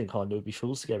 I think Honda would be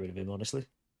fools to get rid of him, honestly.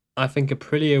 I think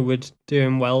Aprilia would do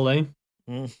him well, though.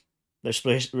 They're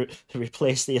supposed to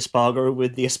replace the Espargaro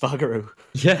with the Espargaro.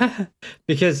 Yeah,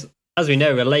 because as we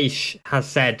know, Aleix has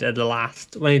said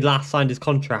when he last signed his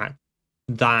contract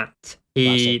that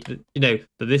that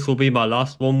this will be my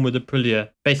last one with Aprilia.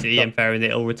 Basically, inferring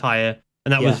that he'll retire,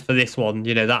 and that was for this one.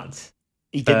 That's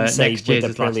he didn't say next with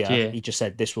year's Aprilia. last year. He just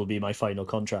said this will be my final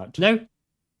contract. No.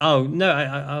 Oh no,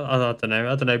 I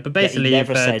don't know. But basically, he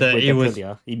never said that with he was.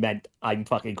 Aprilia. He meant I'm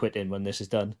fucking quitting when this is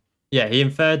done. Yeah, he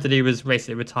inferred that he was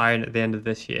basically retiring at the end of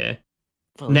this year.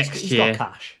 Well, next he's year,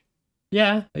 got cash.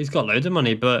 Yeah, he's got loads of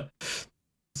money, but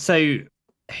so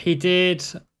he did.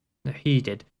 No, he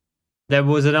did. There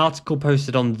was an article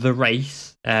posted on The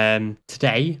Race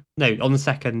today. No, on the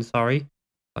 2nd. Sorry,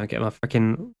 I get my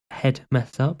freaking head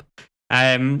messed up.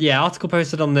 Article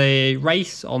posted on The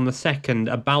Race on the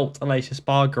 2nd about Aleix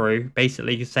Espargaro,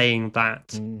 basically saying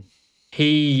that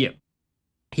he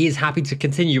is happy to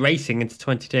continue racing into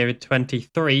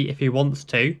 2023 if he wants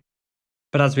to.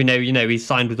 But as we know, he's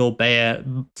signed with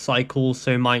Orbea Cycles,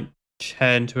 so he might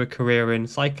turn to a career in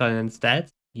cycling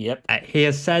instead. Yep. He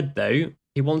has said, though,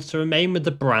 he wants to remain with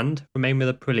the brand, remain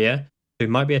with Aprilia, who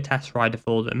might be a test rider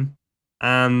for them,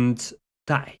 and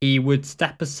that he would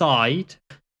step aside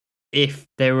if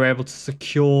they were able to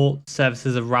secure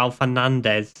services of Ralph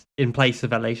Hernandez in place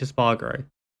of Aleix Espargaro,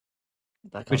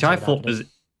 which I thought was...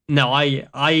 No,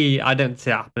 I don't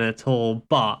see it happening at all,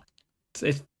 but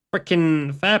it's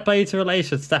freaking fair play to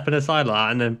Aleix stepping aside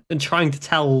like that and trying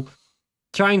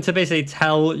to basically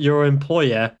tell your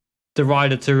employer the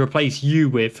rider to replace you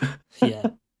with. Yeah,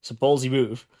 it's a ballsy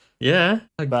move. Yeah,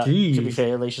 But to be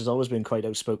fair, Aleix has always been quite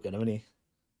outspoken, hasn't he?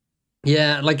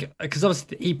 Yeah, because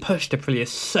obviously he pushed Aprilia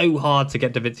so hard to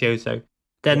get Dovizioso.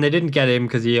 Then they didn't get him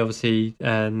because he obviously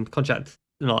contract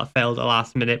failed at the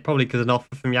last minute, probably because an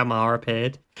offer from Yamaha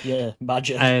appeared. Yeah,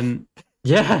 magic.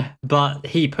 Yeah, but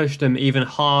he pushed him even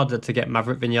harder to get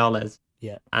Maverick Vinales.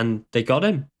 Yeah. And they got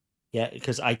him. Yeah,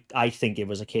 because I think it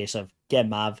was a case of get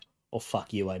Mav or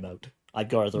fuck you, I'm out. I've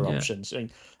got other options. I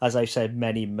mean, as I've said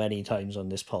many, many times on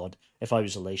this pod, if I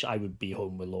was Aleix, I would be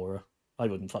home with Laura. I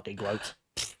wouldn't fucking go out.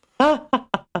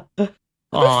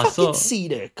 I fucking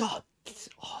seen her. God.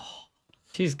 Oh.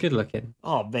 She's good looking.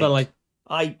 Oh, man. But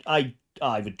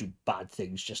I would do bad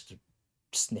things just to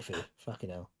sniff her. Fucking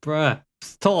hell. Bruh,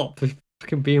 stop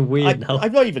fucking being weird now.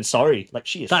 I'm not even sorry. Like,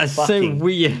 she is That's so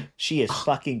weird. She is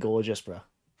fucking gorgeous, bro.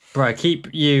 Bro, keep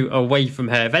you away from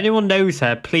her. If anyone knows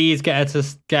her, please get her to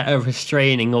get a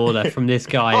restraining order from this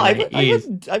guy.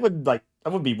 I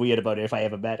wouldn't be weird about it if I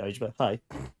ever met her. I'd be like, hi.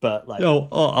 But like,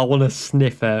 I want to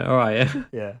sniff her. All right.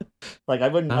 Yeah. Like, I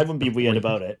wouldn't be weird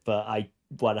about it, but I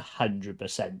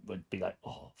 100% would be like,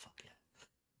 oh fuck yeah,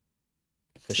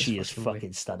 because she is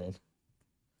fucking stunning.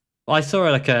 Well, I saw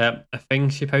a thing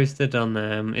she posted on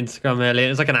Instagram earlier. It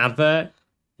was like an advert.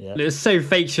 Yeah. It was so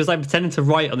fake. She was like pretending to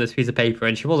write on this piece of paper,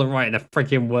 and she wasn't writing a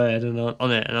freaking word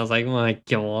on it. And I was like, oh my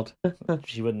god.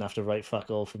 She wouldn't have to write fuck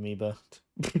all for me, but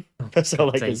that's all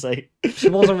I can say. She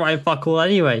wasn't writing fuck all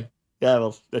anyway. Yeah,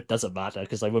 well, it doesn't matter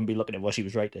because I wouldn't be looking at what she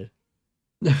was writing.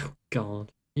 Oh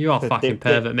god, you are fucking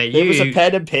pervert, mate. There was a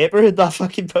pen and paper in that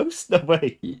fucking post. No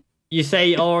way. You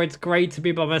say, oh, it's great to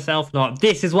be by myself. Not.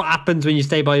 This is what happens when you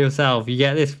stay by yourself. You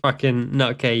get this fucking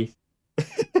nutcase.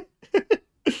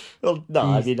 Well, no,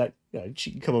 I mean, like,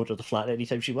 she can come over to the flat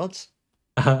anytime she wants.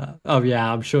 Oh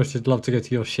yeah, I'm sure she'd love to go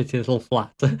to your shitty little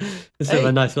flat. It's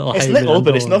a nice little. It's little,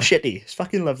 but it's not shitty. It's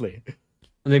fucking lovely.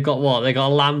 And they've got what? They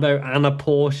got a Lambo and a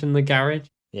Porsche in the garage.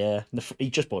 Yeah, he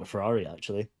just bought a Ferrari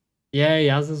actually. Yeah, he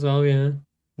has as well. Yeah.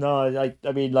 No,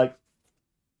 I mean, like,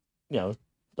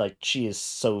 like she is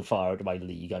so far out of my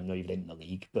league. I'm not even in the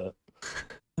league, but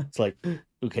it's like,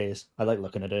 who cares? I like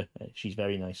looking at her. She's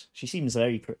very nice. She seems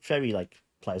very, very like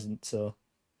pleasant. So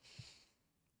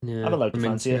yeah, I'm allowed to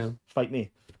fancy her. Fight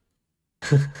me.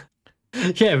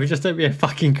 Yeah, we just don't be a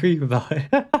fucking creep about it.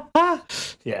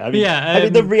 Yeah, I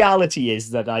mean, the reality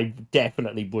is that I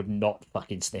definitely would not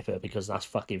fucking sniff her because that's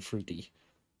fucking fruity.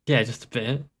 Yeah, just a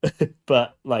bit.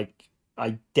 But like,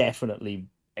 I definitely,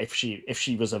 if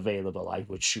she was available, I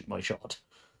would shoot my shot.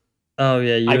 Oh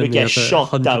yeah, I would get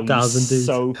shot down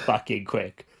so fucking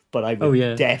quick. But I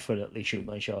would definitely shoot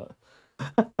my shot.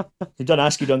 You don't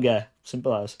ask, you don't get.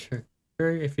 Simple as. True.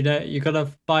 If you don't, you gotta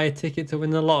buy a ticket to win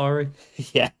the lottery.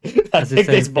 Yeah, I think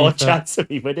there's more chance of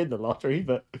me winning the lottery,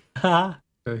 but.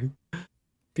 True. But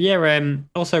yeah,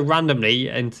 also randomly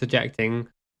interjecting,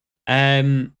 what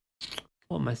am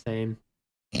I saying?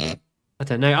 I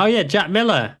don't know. Oh yeah, Jack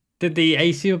Miller did the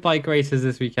A Superbike races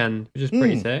this weekend, which is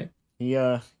pretty sick.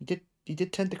 Yeah, he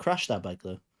did tend to crash that bike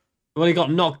though. Well, he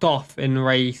got knocked off in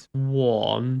race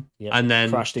 1, and then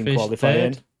crashed in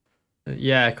qualifying.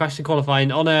 Yeah, crashed in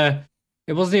qualifying on a.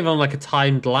 It wasn't even on like a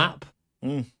timed lap.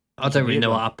 I don't really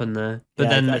know what happened there, but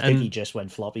then I think he just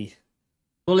went floppy.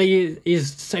 Well,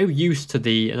 he's so used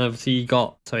to and obviously he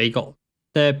got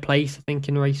third place, I think,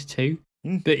 in race 2.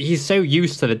 But he's so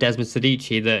used to the Desmond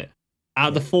Sedici that out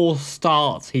of the 4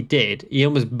 starts he did, he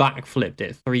almost backflipped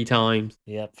it 3 times.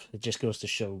 Yep, it just goes to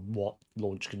show what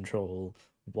launch control,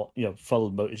 what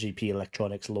full MotoGP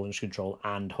electronics launch control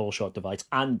and whole shot device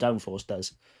and downforce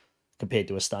does compared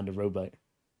to a standard road bike.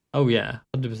 Oh yeah,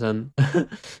 100%.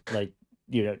 Like,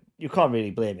 you can't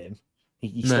really blame him.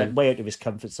 He stepped way out of his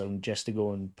comfort zone just to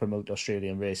go and promote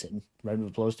Australian racing. Round of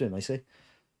applause to him, I say.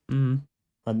 And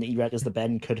he reckons the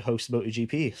Bend could host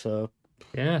MotoGP, so...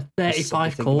 Yeah,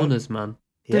 35 corners, man.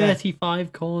 Yeah.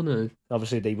 35 corners.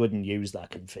 Obviously, they wouldn't use that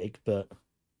config, but...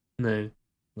 No.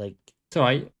 Like, It's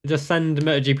alright. Just send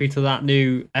MotoGP to that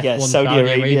new F1 Yeah, Saudi, Saudi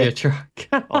Arabia. Arabia. track.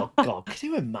 Oh god, could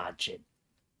you imagine?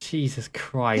 Jesus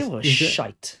Christ. It was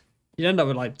shite. You end up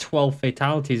with like 12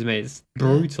 fatalities, mate. It's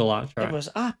brutal, that track. It was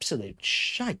absolute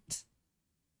shite.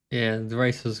 Yeah, the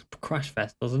race was crash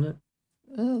fest, wasn't it?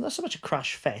 Not so much a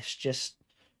crash fest, just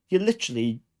you're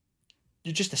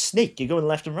just a snake. You're going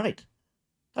left and right.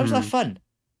 How was that fun?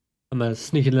 I'm a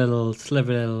sneaky little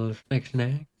sliver little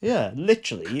snake. Yeah,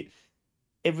 literally,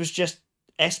 it was just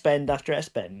S bend after S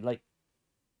bend. Like,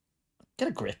 get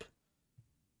a grip.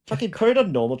 Fucking put it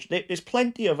on normal. There's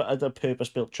plenty of other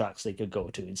purpose-built tracks they could go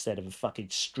to instead of a fucking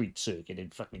street circuit in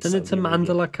fucking. Send it to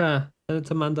Mandalika. Send it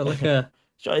to Mandalika.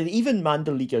 Even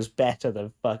Mandalika's better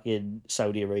than fucking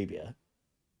Saudi Arabia.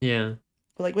 Yeah.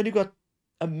 But like when you got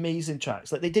amazing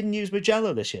tracks, like they didn't use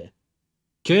Mugello this year.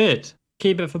 Good.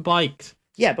 Keep it for bikes.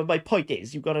 Yeah, but my point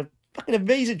is, you've got a fucking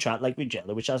amazing track like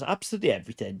Mugello, which has absolutely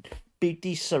everything,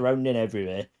 beauty surrounding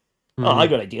everywhere. Oh, I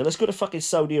got an idea. Let's go to fucking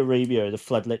Saudi Arabia, the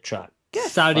floodlit track. Get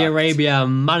Saudi fucked. Arabia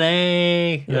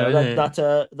money. You know,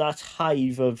 that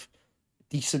hive of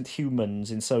decent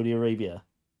humans in Saudi Arabia.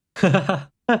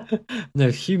 No,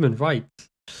 human rights.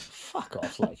 Fuck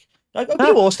off, like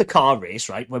who wants the car race,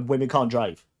 right? When women can't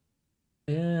drive.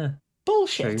 Yeah.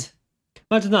 Bullshit. True.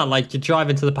 Imagine that, like, you drive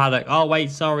into the paddock. Oh,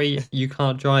 wait, sorry, you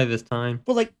can't drive this time.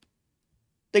 Well, like,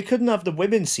 they couldn't have the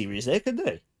women's series there, could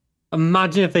they?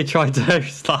 Imagine if they tried to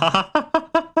host that.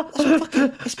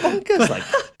 It's bonkers, like.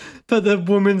 But the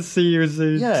women's series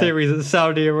Yeah. at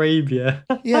Saudi Arabia.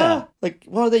 Yeah, like,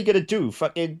 what are they gonna do?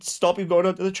 Fucking stop you going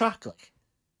onto the track, like?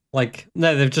 Like,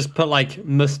 no, they've just put, like,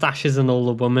 mustaches on all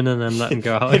the women and then let them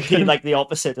go out. It'd be like the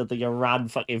opposite of the Iran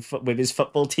fucking women's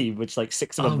football team, which like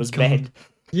 6 of them Oh, was God. men.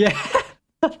 Yeah.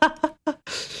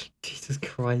 Jesus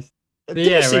Christ. Did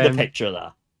you Yeah, see the um, picture of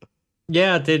that?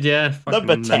 Yeah, I did, yeah. Fucking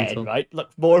Number 10, mental. right? Look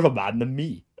more of a man than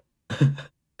me.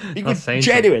 You could saying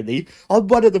genuinely, on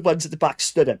one of the ones at the back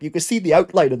stood up, you could see the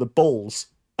outline of the balls.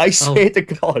 I swear to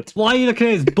God. Why are you looking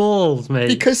at his balls, mate?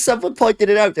 Because someone pointed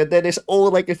it out and then it's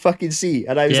all I could fucking see.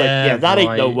 And I was like, yeah, that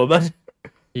ain't no right. woman.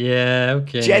 Yeah,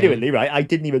 okay. Genuinely, right? I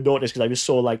didn't even notice because I was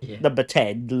so like Yeah. number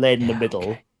 10, laying in the Yeah, middle.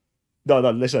 okay. No,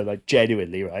 listen, like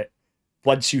genuinely, right?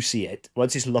 Once you see it,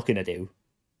 once it's looking at you,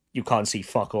 you can't see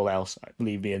fuck all else.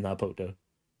 Believe me in that photo.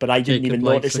 But I didn't Jacob even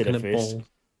likes notice it at looking first.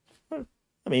 balls.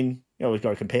 I mean, you always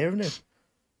got to compare, haven't you?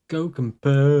 Go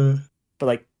compare. But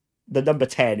like the number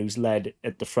 10 who's led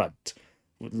at the front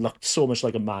looked so much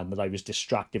like a man that I was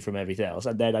distracted from everything else.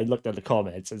 And then I looked at the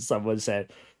comments and someone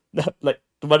said, like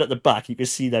the one at the back, you could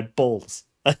see their balls.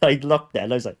 And I looked there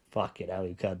and I was like, fucking hell,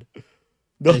 you can.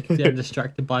 No. Jacob's getting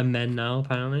distracted by men now,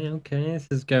 apparently. Okay, this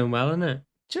is going well, isn't it?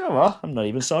 Do you know what? I'm not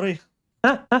even sorry.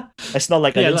 It's not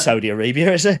like I'm Yeah, in like- Saudi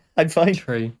Arabia, is it? I'm fine.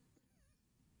 True.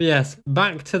 But yes,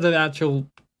 back to the actual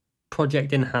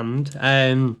project in hand.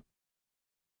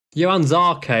 Johan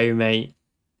Zarco, mate.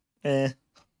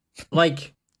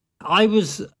 Like,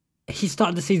 he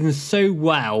started the season so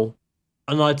well,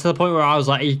 and like to the point where I was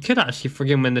like, he could actually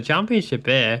friggin' win the championship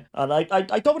here. And I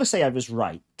don't want to say I was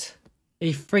right.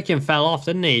 He freaking fell off,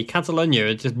 didn't he?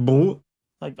 Catalonia just bought.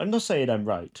 Like, I'm not saying I'm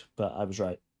right, but I was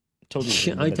right. I told you. Shit,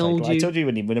 he wouldn't I win the told title. you. I told you he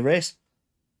wouldn't even win a race.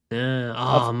 Yeah.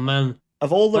 Oh man.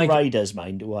 Of all the Like- riders,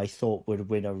 mind, who I thought would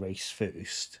win a race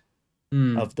first,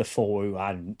 Hmm. of the 4 who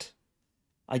hadn't,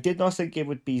 I did not think it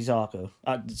would be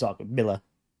Miller.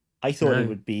 I thought No. it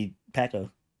would be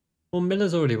Pecco. Well,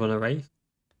 Miller's already won a race.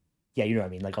 Yeah, you know what I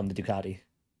mean, like on the Ducati.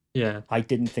 Yeah. I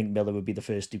didn't think Miller would be the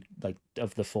first,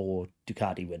 of the 4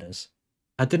 Ducati winners.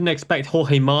 I didn't expect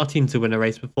Jorge Martin to win a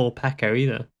race before Pecco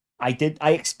either.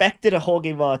 I expected a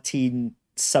Jorge Martin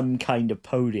some kind of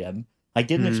podium. I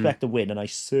didn't expect a win, and I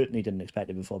certainly didn't expect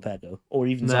it before Pecco or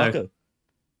even No. Zarco.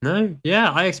 No,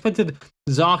 yeah, I expected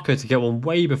Zarco to get one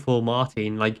way before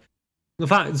Martin. Like, in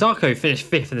fact, Zarco finished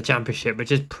 5th in the championship,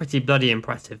 which is pretty bloody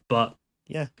impressive. But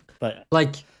Yeah, but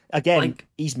like, again, Like-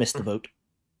 he's missed the boat.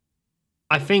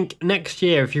 I think next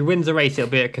year, if he wins a race,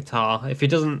 it'll be at Qatar. If he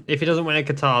doesn't win at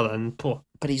Qatar, then poor.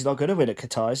 But he's not going to win at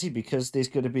Qatar, is he? Because there's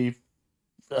going to be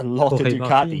a lot of Jorge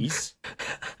Martin. Ducatis.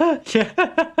 Yeah,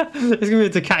 it's gonna be a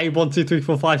Ducati 1, 2, 3,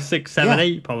 4, 5, 6, 7, Yeah.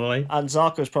 8 probably. And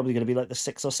Zarco's probably going to be like the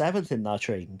 6th or 7th in that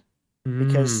train.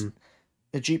 Because Mm.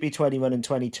 the GP21 and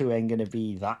 22 ain't going to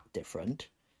be that different.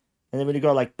 And then when you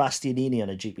got like Bastianini on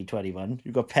a GP21,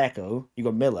 you've got Pecco, you've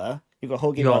got Miller, you've got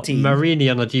Jorge you got Martin. Marini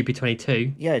on a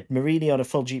GP22. Yeah, Marini on a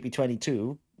full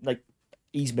GP22. Like,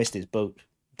 he's missed his boat.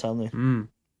 I'm telling you. Mm.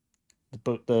 The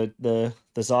boat, the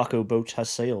Zarco boat has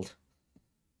sailed.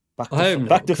 Back I hope to, not,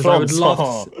 back to 'cause I would France. love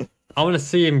Oh, to- I want to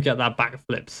see him get that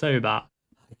backflip so bad.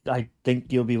 I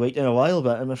think you'll be waiting a while,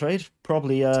 but I'm afraid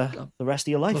probably the rest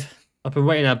of your life. I've been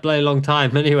waiting a bloody long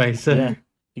time anyway, so Yeah.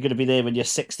 You're gonna be there when you're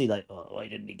 60, like, oh, why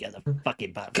didn't he get the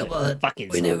fucking back? come on, fucking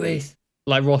win a sorry. race.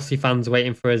 Like Rossi fans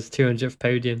waiting for his 200th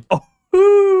podium.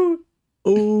 Ooh.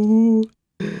 Ooh.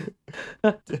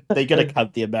 They're gonna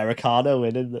count the Americano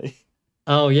in, aren't they?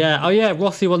 Oh yeah.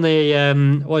 Rossi won the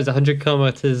 100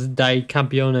 kilometers dai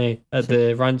campione at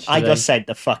the ranch today. I got sent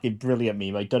a fucking brilliant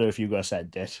meme. I don't know if you got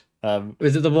sent it.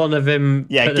 Was it the one of him?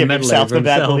 Yeah, putting the give medal himself over the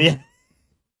medal. himself?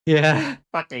 Yeah. Yeah.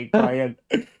 Fucking crying.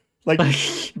 Like, Like,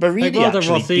 Marini well done,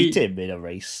 actually Rossi. beat him in a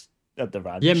race at the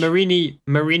ranch. Yeah, Marini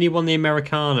won the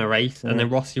Americana race, and Yeah. then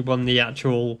Rossi won the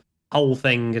actual whole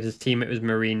thing. And his teammate was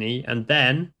Marini, and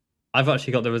then I've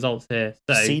actually got the results here.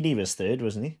 So Cassini was third,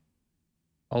 wasn't he?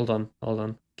 hold on,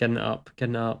 getting it up.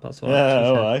 That's what. I Yeah,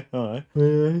 actually said. all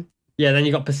right. Yeah, then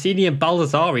you got Passini and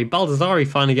Baldassari. Baldassari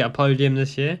finally get a podium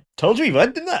this year. Told you he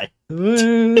won, didn't I?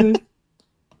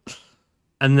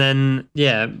 And then,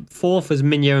 yeah, fourth was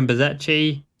Migno and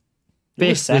Bezecchi. Who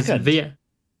was Fifth was second? Via.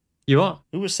 You what?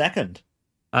 Who was second?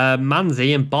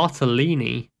 Manzi and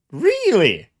Bartolini.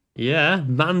 Really? Yeah,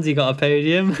 Manzi got a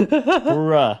podium.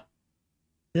 Bruh.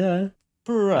 Yeah.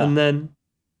 Bruh. And then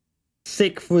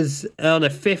fifth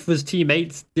was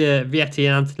teammates, Vietti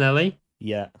and Antonelli.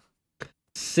 Yeah.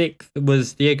 Sixth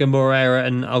was Diego Moreira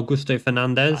and Augusto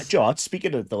Fernandez. George,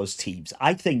 speaking of those teams,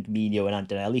 I think Mino and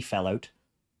Antonelli fell out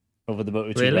over the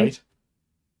Moto2 Really? ride.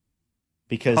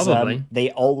 Because Probably. they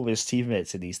always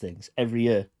teammates in these things every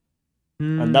year.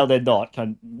 Hmm. And now they're not.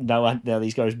 And now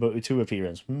Antonelli's got his Moto2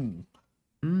 appearance. And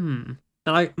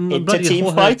I, Into team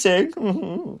Jorge- fighting.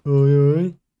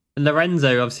 And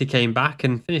Lorenzo obviously came back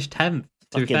and finished 10th.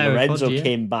 To be Fucking fair, with Lorenzo Foggia.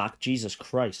 came back. Jesus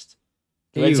Christ.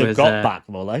 He Lorenzo was, got back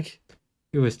more like.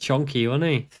 He was chonky, wasn't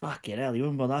he? Fucking hell, you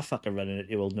wouldn't want that fucking running at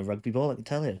you holding a rugby ball, I can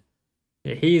tell you.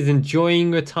 Yeah, he's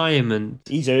enjoying retirement.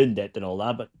 He's earned it and all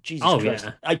that, but Jesus Oh, Christ.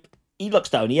 yeah. He looks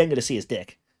down, he ain't going to see his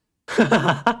dick.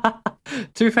 To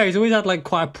be fair, he's always had like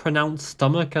quite a pronounced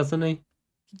stomach, hasn't he?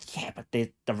 Yeah, but the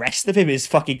rest of him is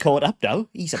fucking caught up now.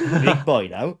 He's a big boy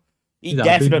now. He He's a big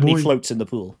definitely boy. floats in the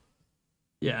pool.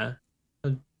 Yeah.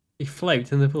 He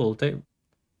floats in the pool, don't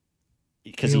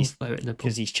Because we all he's, float in the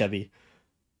pool. he's chubby.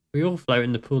 We all float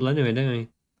in the pool anyway, don't we?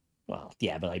 Well,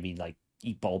 yeah, but I mean, like,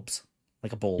 he bobs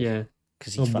like a ball. Yeah.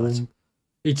 Because he's Oh, fat. boom.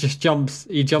 He jumps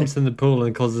in the pool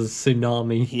and causes a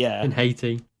tsunami Yeah. in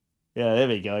Haiti. Yeah, there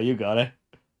we go. You got it.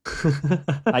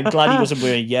 I'm glad he wasn't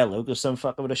wearing yellow because some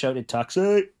fucker would have shouted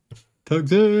taxi.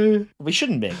 Taxi! We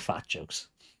shouldn't make fat jokes.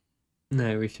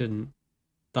 No, we shouldn't.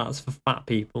 That's for fat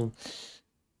people.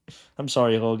 I'm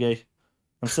sorry, Jorge.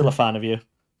 I'm still a fan of you.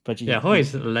 But Yeah,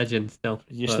 Hoy's a legend still.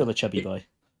 you're but still a chubby boy.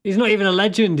 He's not even a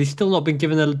legend. He's still not been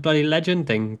given a bloody legend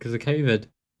thing because of COVID.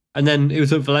 And then it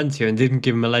was at Valencia and didn't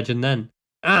give him a legend then.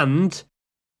 And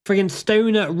friggin'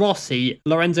 Stoner, Rossi,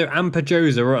 Lorenzo and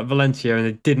Pedrosa were at Valencia and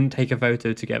they didn't take a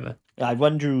photo together. I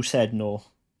wonder who said no.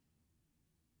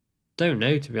 Don't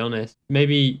know, to be honest.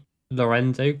 Maybe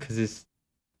Lorenzo, because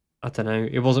I don't know,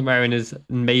 he wasn't wearing his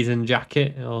amazing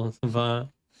jacket or something like that.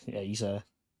 Yeah, he's a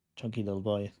chunky little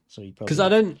boy, so he probably. Because I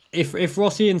don't, if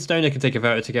Rossi and Stoner can take a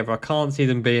photo together, I can't see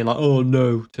them being like, oh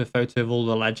no, to a photo of all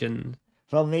the legends.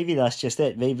 Well, maybe that's just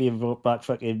it. Maybe it brought back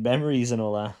fucking memories and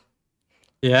all that.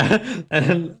 Yeah, and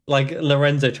then like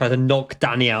Lorenzo tried to knock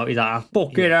Danny out. He's like,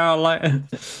 fuck it out, like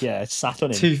Yeah, it sat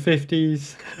on him.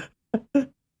 250s.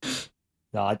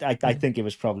 No, I think it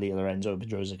was probably Lorenzo and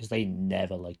Pedrosa because they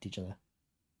never liked each other.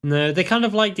 No, they kind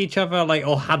of liked each other, like,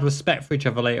 or had respect for each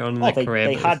other later on in their They career.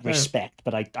 they but had it's- respect,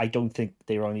 but I don't think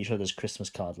they were on each other's Christmas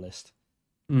card list.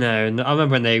 No, I remember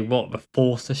when they were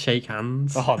forced to shake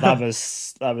hands. Oh, that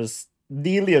was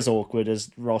nearly as awkward as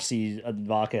Rossi and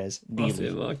Marquez. Rossi Nearly.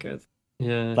 and Marquez.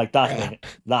 Yeah. Like that thing.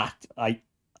 That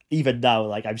even now,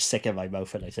 like I'm sick in my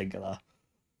mouth when I think of that.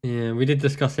 Yeah, we did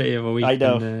discuss it the other week. I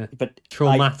know, and, but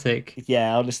traumatic.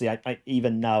 yeah, honestly, I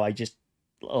even now I just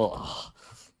oh,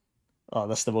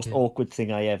 that's the most Yeah. awkward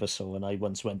thing I ever saw. And I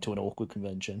once went to an awkward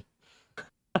convention.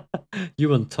 You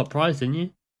won top prize, didn't you?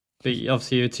 But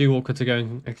obviously you're too awkward to go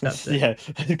and accept it. Yeah,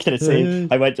 I'm gonna say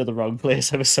I went to the wrong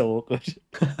place. I was so awkward.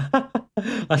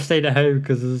 I stayed at home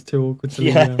because it was too awkward to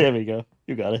Yeah, leave. there we go.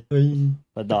 You got it.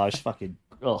 But no, I was fucking.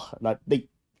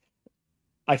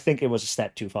 I think it was a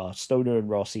step too far. Stoner and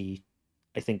Rossi,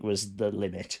 I think, was the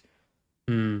limit.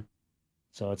 Hmm.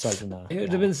 So it's like, no. It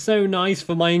would have been so nice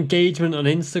for my engagement on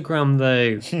Instagram,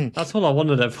 though. That's all I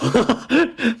wanted it for. I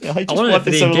just wanted it for wanted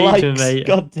the some engagement, likes. mate.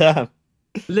 God damn.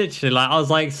 Literally, like I was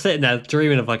like sitting there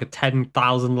dreaming of like a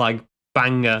 10,000 like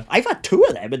banger. I've had 2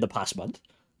 of them in the past month.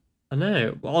 I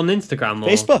know on Instagram or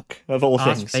Facebook, of all Oh,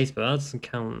 that's things. Facebook. That doesn't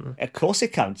count. Of course it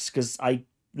counts, because I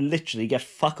literally get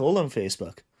fuck all on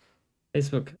Facebook.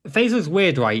 Facebook's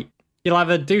weird, right? you'll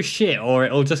either do shit or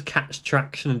it'll just catch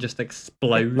traction and just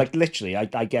explode. Like literally, I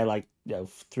get like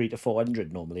 300 to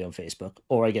 400 normally on Facebook,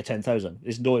 or I get 10,000.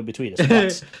 There's no in between. It's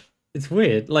nuts. It's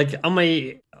weird. Like,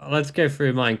 let's go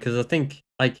through mine because I think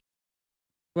like,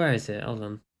 where is it? Hold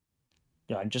on.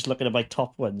 Yeah, I'm just looking at my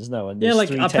top ones now, and Yeah, there's like,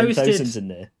 three I posted- 10,000s in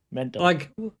there. Mental.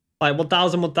 Like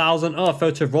 1,000. Oh, a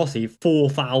photo of Rossi,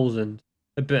 4,000.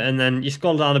 A bit, and then you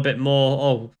scroll down a bit more.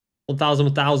 Oh,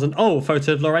 1,000. Oh,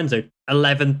 photo of Lorenzo,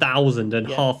 11,000, and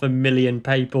Yeah. 500,000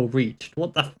 people reached.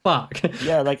 What the fuck?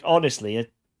 Yeah, like honestly,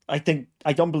 I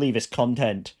don't believe it's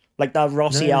content. Like that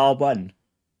Rossi No. R1.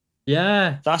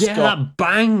 Yeah, That's yeah, got- that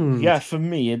bang. Yeah, for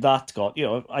me, that got,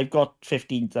 I've got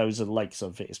 15,000 likes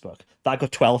on Facebook. That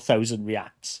got 12,000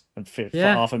 reacts, and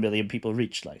Yeah. 500,000 people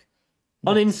reached. Like,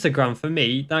 On Instagram, for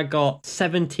me, that got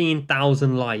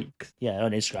 17,000 likes. yeah,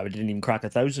 on Instagram, it didn't even crack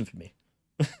 1,000 for me.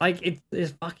 Like,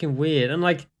 it's fucking weird. And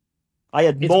like, I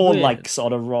had It's more weird. likes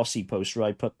on a Rossi post where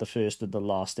I put the first and the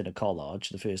last in a collage,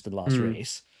 the first and last Hmm.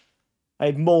 race. I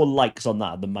had more likes on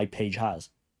that than my page has.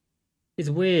 it's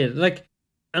weird. Like,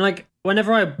 and like,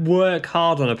 whenever I work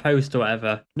hard on a post or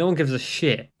whatever, no one gives a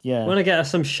shit. Yeah. When I get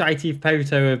some shitey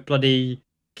photo of bloody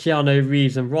Keanu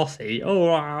Reeves and Rossi, oh,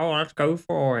 wow, let's go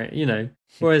for it, you know.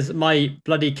 Whereas my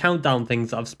bloody countdown things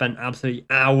that I've spent absolutely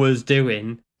hours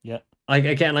doing, Yeah. I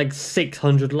get like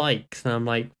 600 likes, and I'm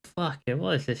like, fuck it,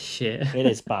 what is this shit? It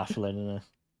is baffling, isn't it?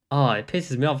 Oh, it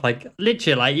pisses me off. Like,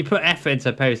 literally, like, you put effort into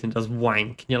a post and it does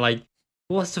wank, and you're like,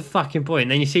 what's the fucking point?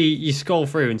 And then you scroll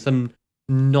through, and some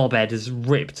knobhead has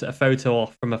ripped a photo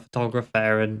off from a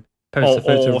photographer and posted a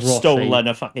photo Or of Rossi. stolen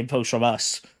a fucking post from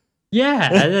us. Yeah,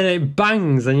 and then it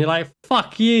bangs, and you're like,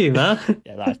 fuck you, man.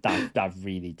 Yeah, that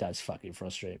really does fucking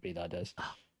frustrate me, that does.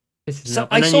 Pisses me So off.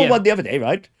 I And then saw you- one the other day,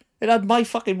 right? It had my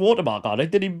fucking watermark on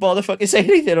it. Didn't even bother fucking saying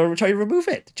anything or try to remove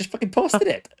it. Just fucking posted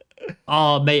it.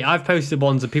 Oh, mate, I've posted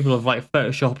ones that people have like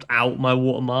photoshopped out my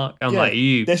watermark. I'm Yeah, like,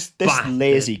 you. This bastard.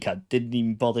 lazy cunt didn't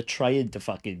even bother trying to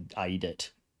fucking hide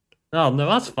it. Oh no,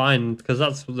 that's fine because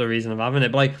that's the reason of having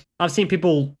it. But like, I've seen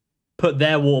people put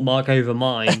their watermark over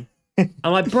mine.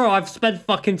 I'm like, bro, I've spent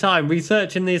fucking time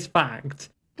researching this fact,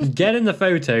 getting the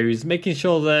photos, making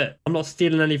sure that I'm not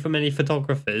stealing any from any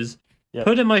photographers, Yep.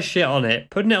 putting my shit on it,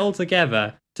 putting it all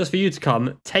together, just for you to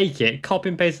come, take it, copy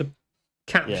and paste the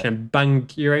caption, bang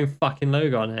your own fucking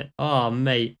logo on it. Oh,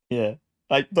 mate, Yeah.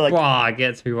 Like, it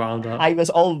gets me wound up. I was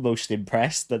almost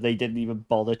impressed that they didn't even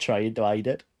bother trying to hide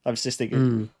it. I was just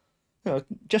thinking, Mm,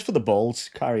 just for the balls,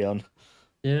 carry on.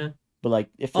 yeah. But like,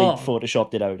 if they Oh.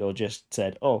 photoshopped it out or just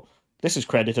said, "Oh, this is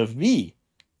credit of me,"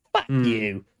 fuck Mm.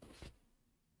 you.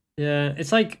 Yeah,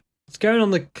 it's like it's going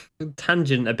on the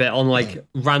tangent a bit on like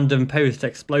random posts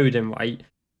exploding, right?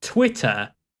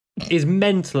 Twitter is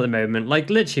mental at the moment. Like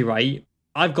literally, right?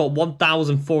 I've got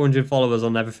 1,400 followers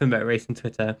on Everything Motor Racing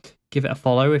Twitter. Give it a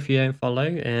follow if you don't follow.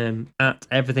 At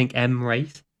Everything M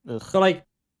Race. Ugh. So like,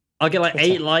 I'll get like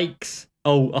Twitter. 8 likes.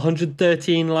 Oh,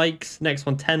 113 likes. Next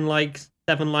one, 10 likes.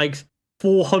 7 likes.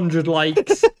 400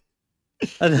 likes.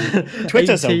 And then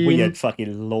Twitter's 18. a weird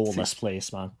fucking lawless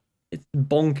place, man. It's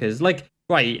bonkers. Like,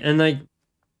 right, and like,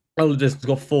 oh, this has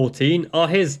got 14. Oh,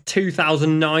 here's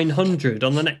 2,900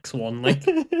 on the next one. Like,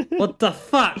 what the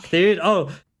fuck, dude?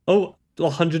 Oh,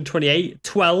 128,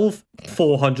 12,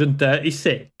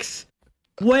 436.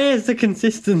 Where's the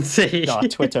consistency? No,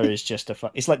 Twitter is just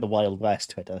it's like the Wild West.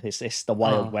 Twitter, it's the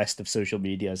Wild Oh. West of social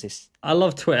media. I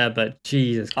love Twitter, but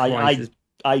Jesus Christ.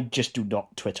 I just do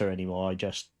not Twitter anymore. Yeah,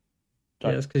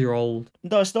 it's because you're old.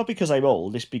 No, it's not because I'm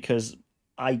old. It's because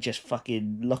I just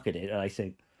fucking look at it and I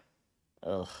think,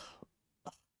 ugh.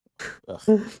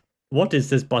 Ugh. What is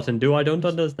this button do? I don't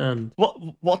understand.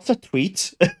 What's a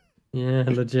tweet? Yeah,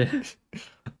 legit.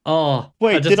 Oh,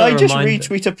 Wait, did got I a just reminder-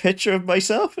 retweet a picture of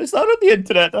myself? Is that on the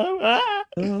internet now?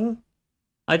 Ah!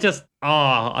 I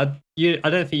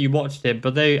don't think you watched it,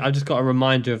 but I just got a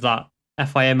reminder of that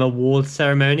FIM awards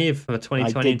ceremony for I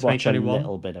 2020 and did watch a 2021.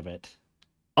 little bit of it.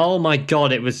 Oh my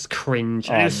god, it was cringe.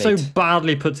 And Oh, it was so mate.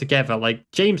 badly put together. Like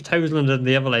James Toseland and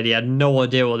the other lady had no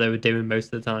idea what they were doing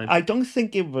most of the time. I don't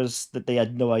think it was that they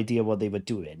had no idea what they were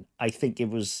doing. I think it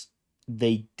was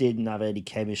they didn't have any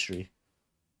chemistry.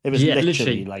 It was Yeah, literally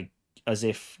literally. like as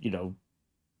if,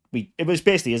 it was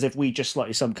basically as if we just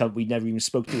slotted some cunt we never even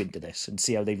spoke to into this and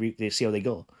see how they see how they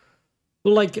go.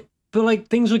 But like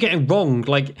things were getting wrong.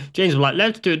 Like James was like,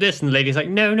 "Let's do this," and the lady's like,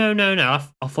 "No, no, no, no.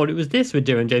 I thought it was this we're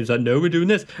doing." James was like, "No, we're doing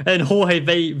this." And Jorge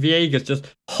Viegas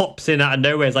just hops in out of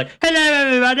nowhere. It's like, "Hello,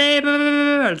 everybody!"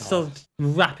 And starts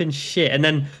rapping shit, and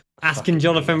then asking Fucking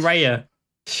Jonathan Vegas. Rea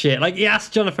shit. Like he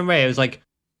asked Jonathan Rea, it was like,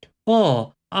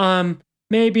 "Oh,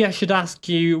 maybe I should ask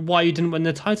you why you didn't win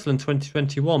the title in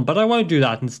 2021, but I won't do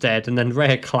that instead. And then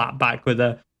Rhea clapped back with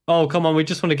a, oh, come on, we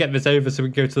just want to get this over so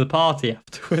we can go to the party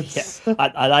afterwards. Yeah,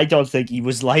 and I don't think he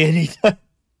was lying either.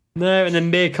 No, and then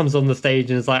Mir comes on the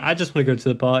stage and is like, I just want to go to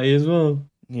the party as well.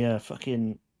 Yeah,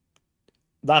 fucking.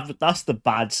 That's the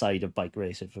bad side of bike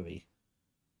racing for me.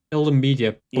 All the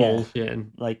media Yeah. bullshit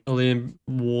and Like, all the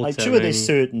water. like two of the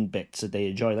certain bits that they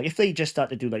enjoy. Like, if they just start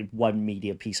to do like one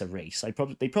media piece of race, they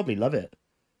probably love it.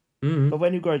 Mm. But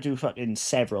when you got to do fucking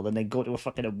several and then go to a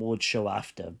fucking award show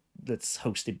after that's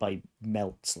hosted by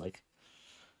Melts, like,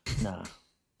 nah.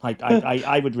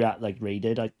 I would react like Ray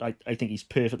did. I think he's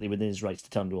perfectly within his rights to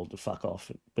tell them all to fuck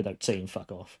off without saying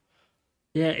fuck off.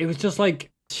 Yeah, it was just like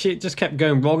shit just kept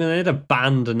going wrong, and they had a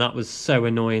band, and that was so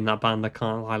annoying. That band, I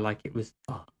can't lie, like it was.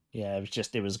 Yeah,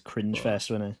 it was a cringe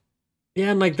fest, wasn't it?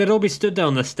 Yeah, and like they'd all be stood there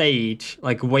on the stage,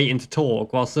 like waiting to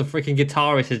talk, whilst the freaking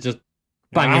guitarist is just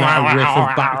banging out a riff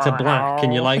of Back to Black,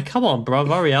 and you're like, come on, bro,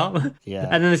 hurry up. Yeah.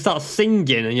 And then they start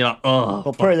singing, and you're like, oh.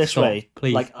 Well, put it this stop, way,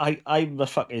 please. like I'm a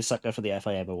fucking sucker for the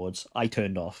FIM awards. I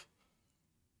turned off.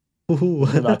 Ooh.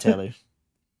 What did I tell you?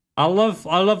 I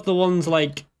love the ones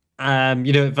like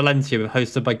Valencia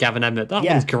hosted by Gavin Emmett. That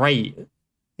Yeah. one's great.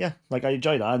 Yeah, like I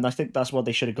enjoyed that, and I think that's what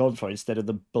they should have gone for instead of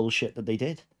the bullshit that they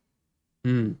did.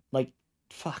 Mm. Like,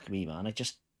 fuck me, man.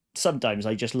 Sometimes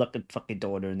I just look at fucking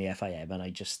Dorner and the FIM and I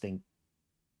just think,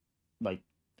 like,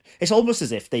 it's almost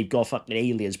as if they've got fucking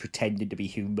aliens pretending to be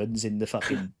humans in the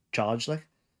fucking charge, like.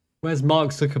 Where's Mark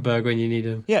Zuckerberg when you need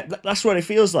him? Yeah, that's what it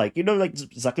feels like. You know, like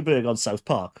Zuckerberg on South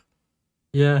Park.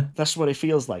 Yeah. That's what it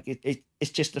feels like.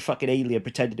 It's just a fucking alien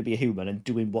pretending to be a human and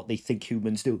doing what they think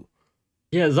humans do.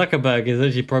 Yeah, Zuckerberg is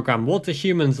actually programmed. What do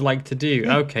humans like to do?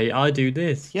 Yeah. Okay, I do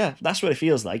this. Yeah, that's what it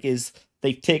feels like, is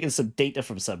they've taken some data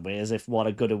from somewhere as if what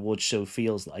a good award show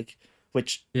feels like,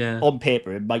 which Yeah. on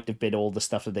paper it might have been all the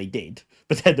stuff that they did,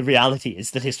 but then the reality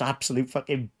is that it's absolute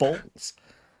fucking balls.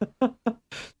 They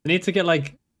need to get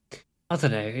like, I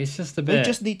don't know, it's just a They bit.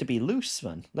 just need to be loose,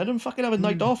 man. Let them fucking have a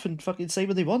night off and fucking say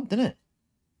what they want, innit?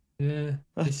 Yeah.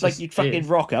 It's like you'd fucking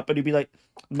rock up and you'd be like,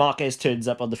 Marquez turns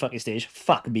up on the fucking stage,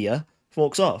 fuck Mia,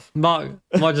 walks off. Mark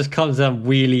just comes and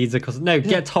wheelies across. No,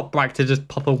 get Top Rack to just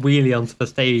pop a wheelie onto the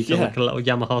stage on Yeah. like a little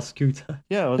Yamaha scooter.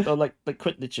 Yeah, or like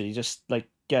quite literally just like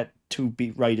get two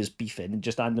riders beefing and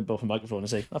just hand them both a microphone and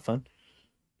say, have fun.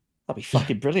 That'd be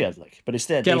fucking brilliant, like. But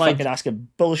instead, Get, they like- fucking asking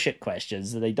bullshit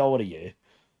questions that they don't want to hear.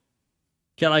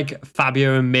 Get like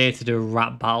Fabio and Mir to do a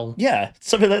rap battle. Yeah,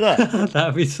 something like that.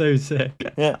 That'd be so sick.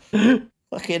 Yeah.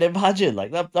 Fucking imagine,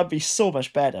 like, that'd be so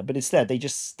much better. But instead, they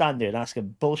just stand there and ask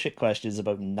him bullshit questions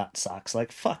about nutsacks.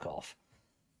 Like, fuck off.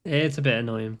 It's a bit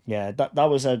annoying. Yeah, that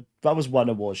was one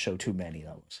award show too many,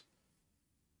 that was.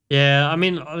 Yeah, I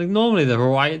mean, like, normally they're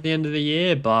alright at the end of the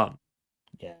year, but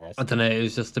Yeah. I don't know, it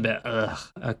was just a bit, I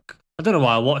don't know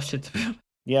why I watched it, to be honest.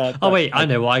 Yeah. Oh, wait, I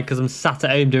know why, because I'm sat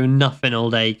at home doing nothing all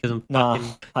day, because I'm Nah,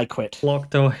 fucking I quit.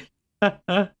 locked away.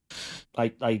 I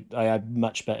had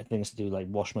much better things to do, like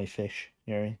wash my fish.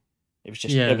 You know what I mean? It was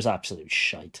just, Yeah. it was absolute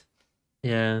shite.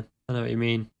 Yeah, I know what you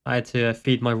mean. I had to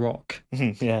feed my rock,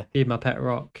 Yeah, feed my pet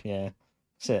rock. yeah.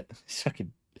 That's it. It's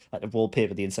fucking like the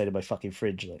wallpaper the inside of my fucking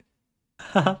fridge,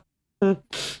 like Get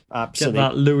absolute.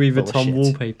 that Louis Vuitton bullshit.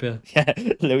 wallpaper. Yeah,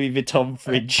 Louis Vuitton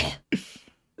fridge.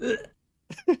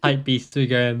 Hype beast to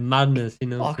go madness, you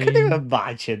know. Oh, what I can you mean?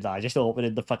 imagine that? Just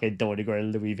opening the fucking door and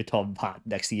going Louis Vuitton pat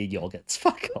next to your yogurts.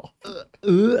 Fuck off.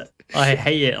 I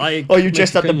hate it. Or you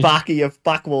just at the cringe.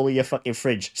 back wall of your fucking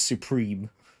fridge, Supreme.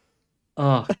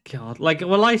 Oh god! Like,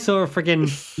 well, I saw a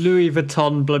friggin' Louis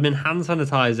Vuitton blooming hand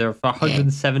sanitizer for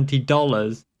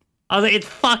 $170. I was like, it's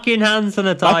fucking hand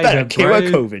I better sanitizer, cure bro.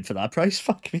 COVID for that price.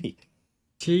 Fuck me.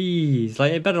 Jeez,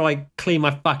 like, it better like clean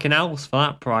my fucking house for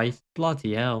that price.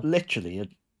 Bloody hell! Literally,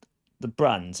 the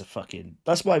brands are fucking.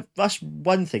 That's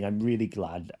one thing I'm really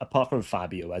glad. Apart from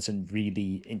Fabio, hasn't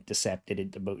really intercepted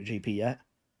into MotoGP yet.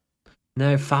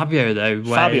 No, Fabio though.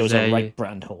 Fabio's wears a right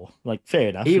brand whore. Like, fair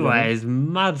enough. He you know what I mean? wears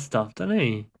mad stuff, doesn't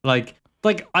he? Like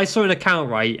I saw an account,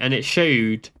 right, and it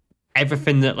showed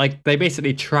everything that, like, they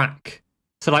basically track.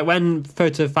 So like when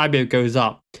photo of Fabio goes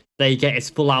up, they get his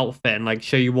full outfit and like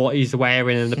show you what he's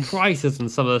wearing, and the prices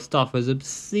and some of the stuff was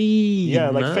obscene. Yeah,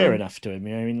 like man. fair enough to him.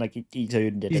 You know what I mean? Like he's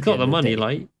earned it. He's at got end the of money, day.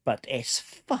 like. But it's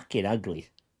fucking ugly.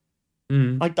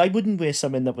 Mm, I wouldn't wear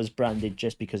something that was branded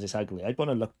just because it's ugly. I'd want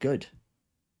to look good.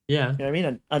 yeah, You know what I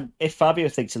mean? And if Fabio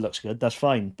thinks it looks good, that's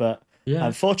fine. But yeah.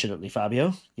 unfortunately,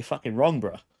 Fabio, you're fucking wrong,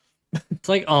 bro. It's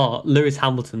like, oh, Lewis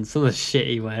Hamilton, some of the shit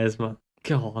he wears, man.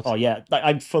 God. Oh yeah, like,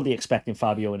 I'm fully expecting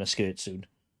Fabio in a skirt soon.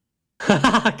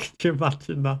 Could you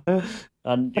imagine that?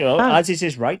 And you know, as is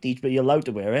his right, you're allowed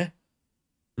to wear it.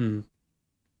 Hmm.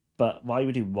 but why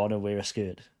would you want to wear a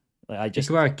skirt? Like, I Just just,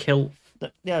 wear a kilt.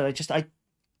 yeah,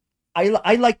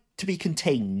 I like to be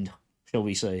contained, shall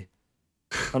we say?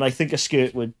 And I think a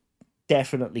skirt would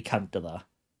definitely counter that.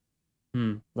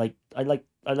 Hmm. Like I like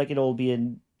it all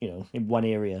being, in one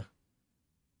area.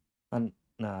 And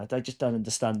nah, I just don't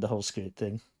understand the whole skirt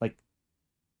thing. Like,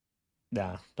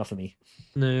 nah, not for me.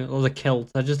 No, or the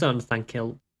kilt. I just don't understand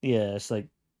kilt. Yeah, it's like,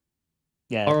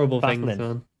 yeah, Horrible baffling, things,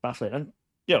 man. baffling. And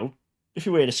if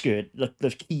you wear a skirt, the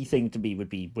key thing to me would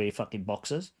be wear fucking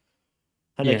boxers.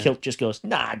 And Yeah. a kilt just goes,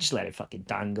 nah, just let it fucking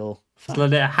dangle. Just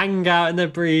let it hang out in the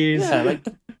breeze. Yeah, like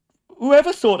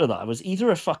whoever thought of that was either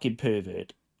a fucking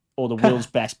pervert or the world's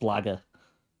best blagger.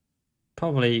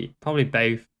 Probably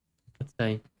both. I'd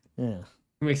say Yeah,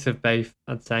 mix of both.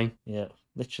 I'd say. yeah,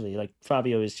 literally. Like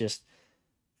Fabio is just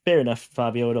fair enough,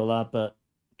 Fabio and all that, but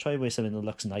try and wear something that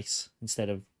looks nice instead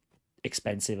of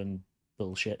expensive and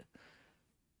bullshit.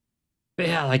 But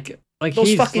yeah, like Those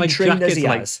he's fucking like trainers jackets, he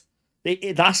like, has.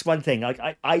 That's one thing. Like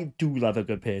I do love a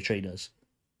good pair of trainers,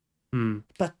 hmm.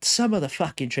 but some of the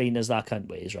fucking trainers that cunt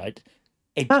wears, right?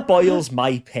 It boils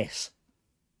my piss.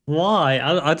 Why?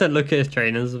 I don't look at his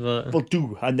trainers, but Well,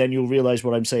 do, and then you'll realise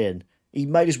what I'm saying. He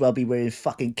might as well be wearing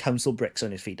fucking council bricks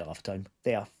on his feet half the time.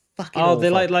 They are fucking oh,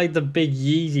 they're awful. like the big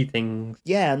Yeezy things.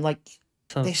 Yeah, and like,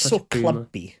 Sounds they're such so a boomer.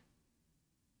 clumpy.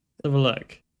 Let's have a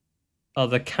look. Oh,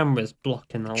 the camera's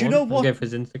blocking that Do you one. know I'll what- go for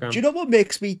his Instagram. Do you know what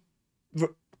makes me...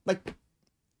 Like,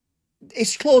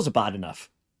 his clothes are bad enough,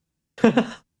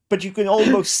 but you can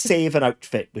almost save an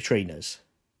outfit with trainers.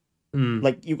 Hmm.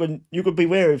 Like, you could be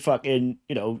wearing fucking,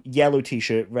 yellow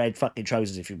t-shirt, red fucking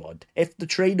trousers if you want. If the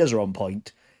trainers are on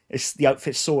point, the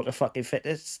outfit sort of fucking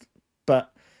fits.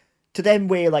 But to then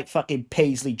wear, like, fucking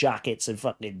paisley jackets and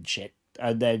fucking shit,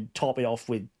 and then top it off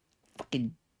with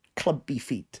fucking clumpy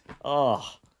feet.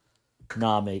 Oh,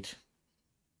 nah, mate.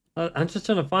 I'm just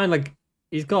trying to find, like,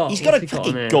 he's got He's got what's a he on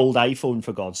fucking here? gold iPhone,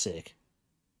 for God's sake.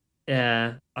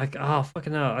 Yeah, like, oh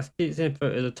fucking hell! I keep seeing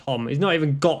photos of Tom. He's not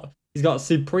even got. He's got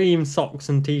Supreme socks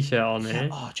and t-shirt on Yeah, here.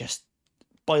 oh, just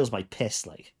boils my piss,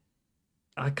 like.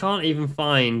 I can't even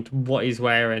find what he's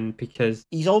wearing because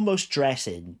He's almost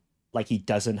dressing like he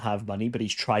doesn't have money, but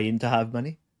he's trying to have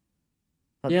money.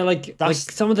 yeah, like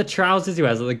That's- some of the trousers he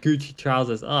wears, like the Gucci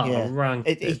trousers. Oh, Yeah. rank.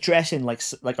 He's dressing like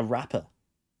a rapper.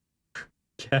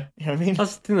 Yeah, You know what I mean?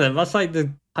 that's the thing. Though. That's like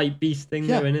the hype beast thing,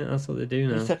 Yeah. though, isn't it? That's what they do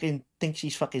He now. fucking thinks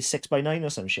he's fucking 6x9 or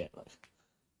some shit. Like.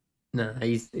 Nah,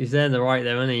 he's there in the right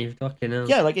there, isn't he? Fucking hell.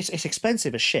 Yeah, like it's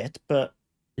expensive as shit, but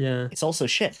Yeah. it's also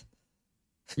shit.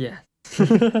 Yeah.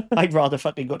 I'd rather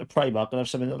fucking go to Primark and have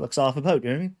something that looks half about. You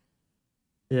know what I mean?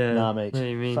 Yeah. Nah, mate. What do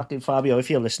you mean? Fucking Fabio, if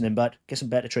you're listening, bud, get some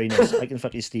better trainers. I can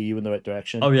fucking steer you in the right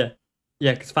direction. Oh yeah.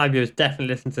 Yeah, because Fabio's definitely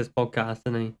listening to this podcast,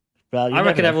 isn't he? Well, you I never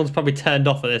reckon know. everyone's probably turned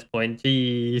off at this point.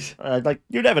 Jeez. Like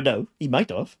you never know. He might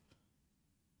have.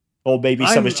 Or maybe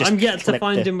someone's just. I'm yet to clipped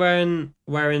find it. him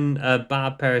wearing a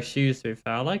bad pair of shoes. To be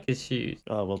fair, I like his shoes.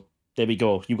 Oh well, there we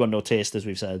go. You got no taste, as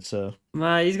we've said. So,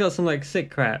 Man, he's got some like sick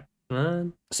crap,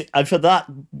 man. see, and for that,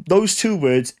 those two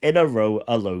words in a row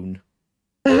alone.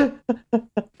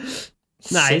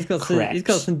 Nah, he's Sick got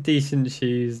creps. some decent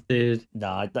shoes, dude.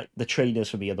 Nah, like the trainers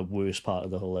for me are the worst part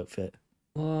of the whole outfit.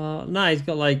 Well, nah, he's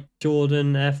got like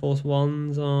Jordan Air Force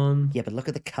Ones on. Yeah, but look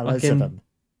at the colours Fucking- of them.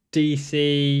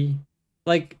 DC,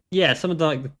 like yeah, some of the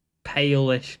like the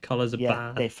palish colors are Yeah,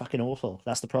 bad. they're fucking awful.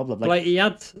 That's the problem. Like, Like, he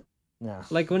had nah.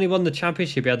 like when he won the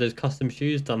championship, he had those custom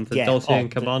shoes done for Yeah, Dolce and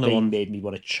they Gabbana ones. made me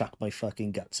want to chuck my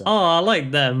fucking guts out. Oh, I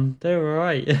like them. They were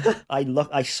right.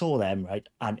 I saw them, right,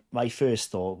 and my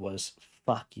first thought was,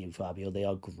 fuck you, Fabio, they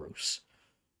are gross.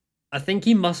 I think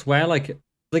he must wear like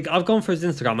I've gone for his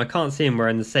Instagram. I can't see him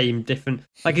wearing the same different.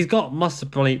 Like he's got must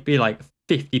probably be like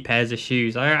 50 pairs of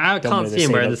shoes. I Don't can't wear the see him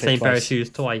same wearing the outfit same pair of twice. shoes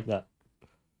twice. That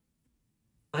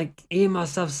Like he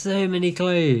must have so many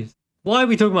clothes. Why are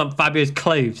we talking about Fabio's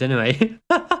clothes anyway?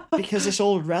 because it's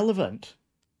all relevant.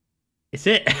 Is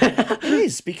it? It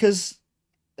is, because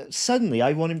suddenly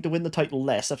I want him to win the title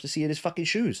less after seeing his fucking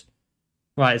shoes.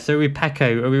 Right, so we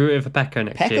Pecco. Are we rooting for Pecco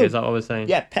next Pecco- year? Is that what we're saying?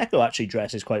 Yeah, Pecco actually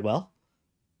dresses quite well.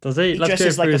 Does he? He Let's go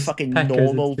dresses like through a his fucking Pecco's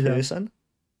normal Instagram. person.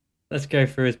 Let's go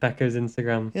through his Pecco's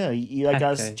Instagram. Yeah, he like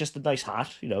has Pecco. just a nice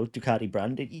hat, Ducati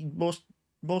brand.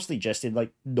 Mostly just in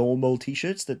like normal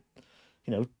t-shirts that,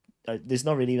 there's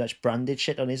not really much branded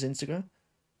shit on his Instagram.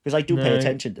 Because I do pay No.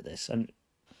 attention to this, and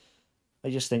I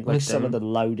just think I like some of don't. the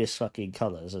loudest fucking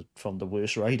colours are from the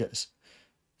worst riders.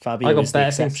 Fabio I got is the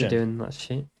better things exception. to do than that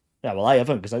shit. Yeah, well, I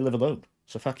haven't because I live alone.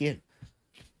 So fuck you.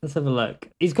 Let's have a look.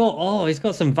 He's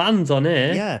got some Vans on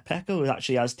here. Yeah, Pecco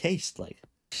actually has taste. Like,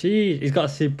 He's got a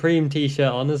Supreme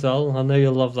t-shirt on as well. I know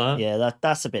you'll love that. yeah,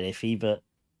 that's a bit iffy, but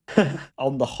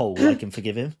on the whole, I can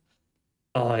forgive him.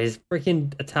 Oh, his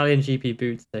freaking Italian GP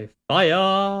boots though.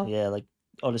 Fire! Yeah, like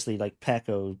honestly, like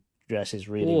Pecco dresses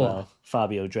really Ooh. well.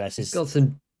 Fabio He's dresses got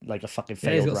some. like a fucking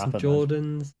Yeah, he's failed got some rapper. Man.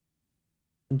 Jordans.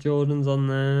 Some Jordans on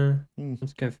there. Hmm. I'm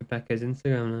just going for Pecco's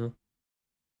Instagram now.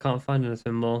 Can't find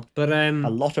anything more. But A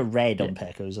lot of red on Yeah.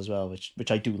 Pecco's as well, which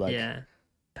I do like. yeah,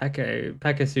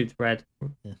 Pecco suits red.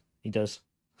 He does.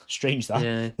 Strange that.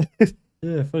 Yeah,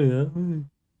 yeah, funny that.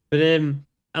 But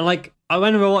and like I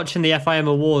when we were watching the FIM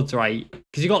awards, right?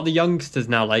 Because you got the youngsters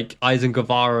now, like Eisen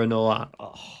Guevara and all that,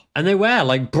 Oh, and they wear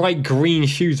like bright green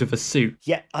shoes with a suit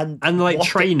yeah, and and like what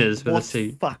trainers with a what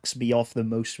suit. fucks me off the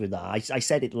most with that. I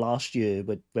said it last year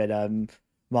when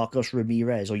Marcos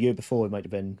Ramirez, or year before it might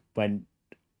have been when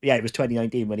it was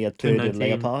 2019 when he had third in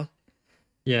 2019. Leopard.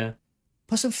 Yeah.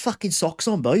 Put some fucking socks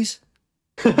on, boys.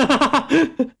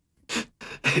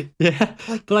 Yeah,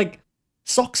 but like,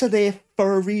 Socks are there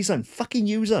for a reason. Fucking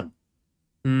use them.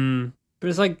 but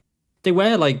it's like they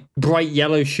wear like bright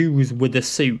yellow shoes with a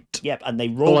suit. Yep, and they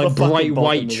roll like the fucking bright bottom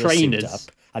white of the suit trainers. up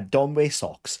and don't wear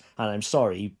socks. And I'm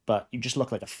sorry, but you just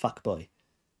look like a fuck boy.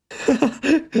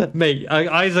 Mate,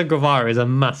 Isaac Guevara is a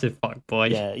massive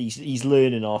fuckboy. Yeah, he's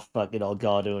learning off fucking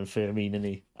Olgado and Fermin, and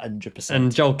he 100%.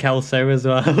 And Joel Kelso as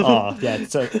well. Oh yeah,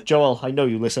 so Joel, I know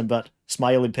you listen, but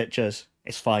smile in pictures.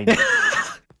 It's fine.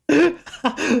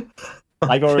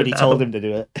 I've already told him to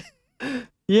do it.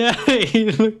 Yeah,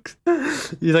 he's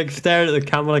like staring at the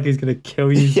camera like he's gonna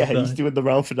kill you. Yeah, he's doing the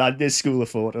Ralph Fernandez school of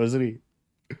photo, isn't he?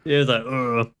 He was like,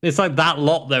 ugh. It's like that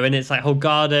lot though, and it's like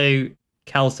Holgado,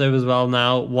 Kelso as well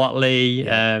now, Watley,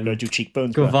 Gonna do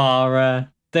cheekbones. bro.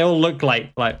 Guevara. They all look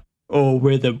like oh,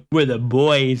 we're the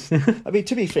boys. I mean,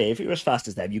 to be fair, if you're as fast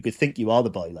as them, you could think you are the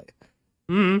boy, like.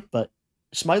 mm.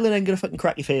 Smiling ain't gonna fucking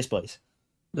crack your face, boys.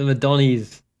 The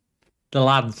Madonnies, the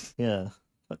lads. Yeah,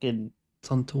 fucking.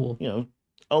 It's on tour. You know,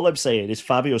 all I'm saying is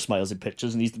Fabio smiles in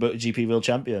pictures, and he's the MotoGP world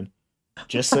champion.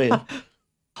 Just saying.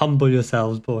 Humble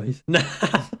yourselves, boys.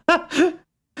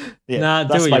 Yeah, Nah, do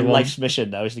that's what my you want. life's mission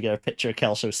now, is to get a picture of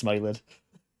Kelso smiling.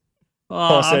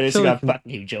 Oh, Oh, so I'm it's sure we gonna can- fuck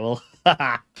you, Joel.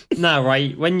 No,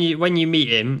 right. When you meet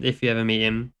him, if you ever meet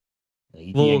him,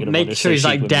 You're well, gonna make wanna sure he's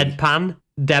like associate with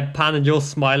me. deadpan, and you're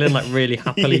smiling like really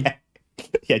happily, yeah.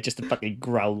 Yeah, just a fucking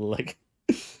growl like,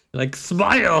 like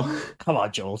smile, come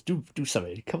on, Joel, do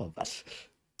something. Come on, man.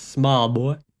 smile,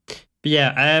 boy. But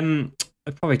yeah,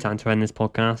 it's probably time to end this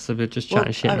podcast. So we're just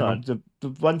chatting shit hang now. on. The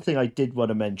one thing I did want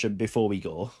to mention before we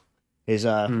go is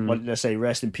wanted to say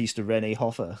rest in peace to Rene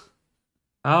Hoffer.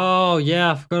 Oh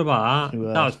yeah, I forgot about that. Who,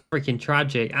 That was freaking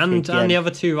tragic, and yeah. the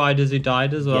other two riders who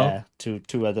died as well. Yeah,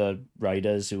 two other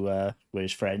riders who were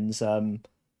his friends.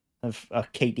 A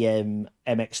KTM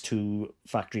MX2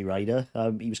 factory rider.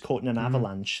 He was caught in an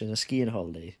avalanche in a skiing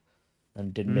holiday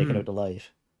and didn't make it out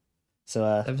alive.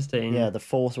 So Devastating. yeah, the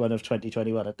fourth one of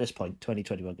 2021. At this point,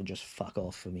 2021 can just fuck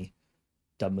off for me.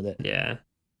 Done with it. Yeah.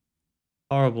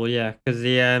 Horrible, yeah, because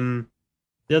the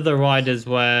other riders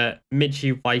were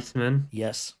Mitchie Weissman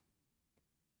Yes,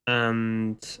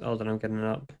 and hold on, I'm getting it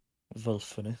up.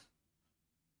 Wolf, innit?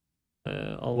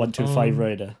 Hold 125 on.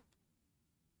 rider.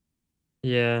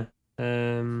 Yeah.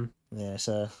 Yeah,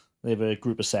 so they were a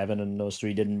group of 7, and those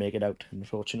 3 didn't make it out,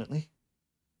 unfortunately.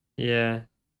 Yeah.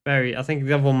 Very. I think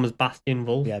the other one was Bastian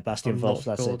Wolf. Yeah, Bastian I'm Wolf,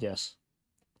 not that's sure. it, yes.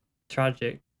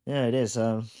 Tragic. Yeah, it is.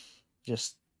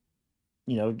 Just,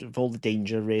 of all the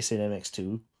danger racing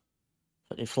MX2,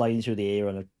 fucking flying through the air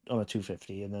on a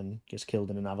 250 and then gets killed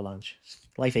in an avalanche.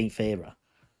 Life ain't fair, bruh.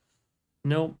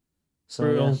 Nope. So,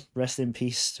 Brutal. rest in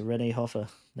peace to Rene Hoffer,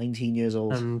 19 years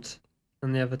old.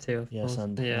 And the other two, of Yes, course.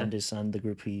 and yeah. and the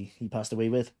group he passed away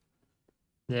with.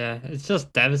 Yeah, it's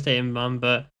just devastating, man.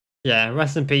 But yeah,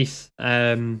 rest in peace. But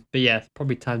yeah, it's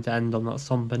probably time to end on that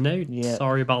somber note. Yeah.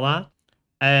 Sorry about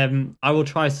that. I will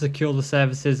try to secure the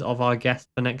services of our guest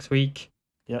for next week.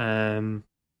 Yep. And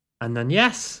then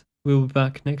yes, we'll be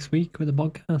back next week with a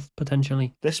podcast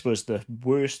potentially. This was the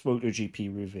worst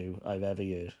MotoGP review I've ever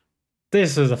heard.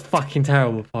 This was a fucking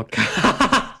terrible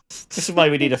podcast. This is why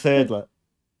we need a third lot.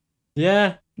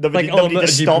 Yeah, Nobody, like all nobody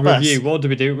to MotoGP stop us. review. What do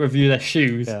we do? Review their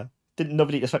shoes. Yeah. Didn't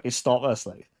nobody to fucking stop us,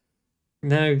 like.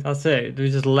 No, that's it. We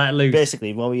just let loose.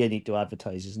 Basically, what we need to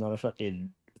advertise is not a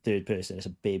fucking third person, it's a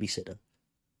babysitter.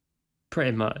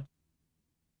 Pretty much.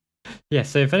 Yeah,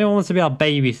 so if anyone wants to be our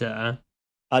babysitter,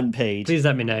 Unpaid. please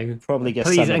let me know. Probably get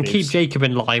Please, some and keep abuse. Jacob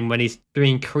in line when he's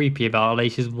being creepy about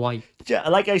Alicia's wife. Yeah,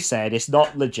 like I said, it's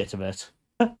not legitimate.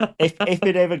 if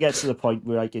it ever gets to the point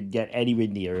where I can get anywhere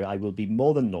near, I will be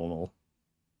more than normal.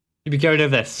 You'd be going over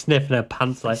there sniffing her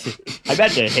pants like, I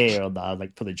meant her hair on that,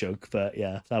 like for the joke, but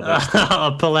yeah, that was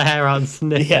I'll pull her hair out and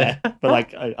sniff yeah. it. But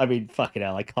like, I mean, fucking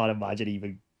hell, I can't imagine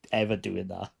even ever doing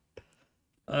that.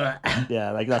 Ugh.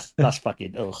 Yeah, like that's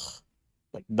fucking ugh.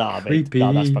 Like nah, mate. Creepy.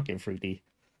 Nah, that's fucking fruity.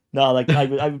 No, like I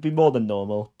would be more than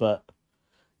normal, but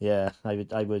yeah, I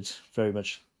would very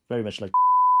much like.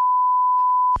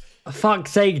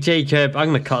 Fuck's sake, Jacob. I'm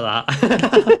gonna cut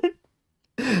that.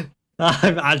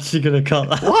 I'm actually gonna cut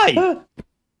that. Why?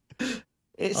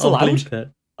 It's I'll allowed. bleep it.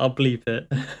 I'll bleep it.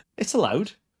 It's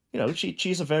allowed. You know,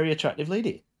 she's a very attractive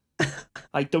lady.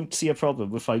 I don't see a problem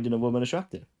with finding a woman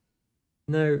attractive.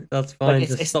 No, that's fine.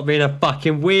 it's- Just stop being a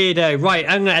fucking weirdo. Right,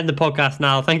 I'm gonna end the podcast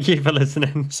now. Thank you for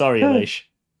listening. Sorry, Alish.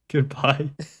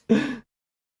 Goodbye.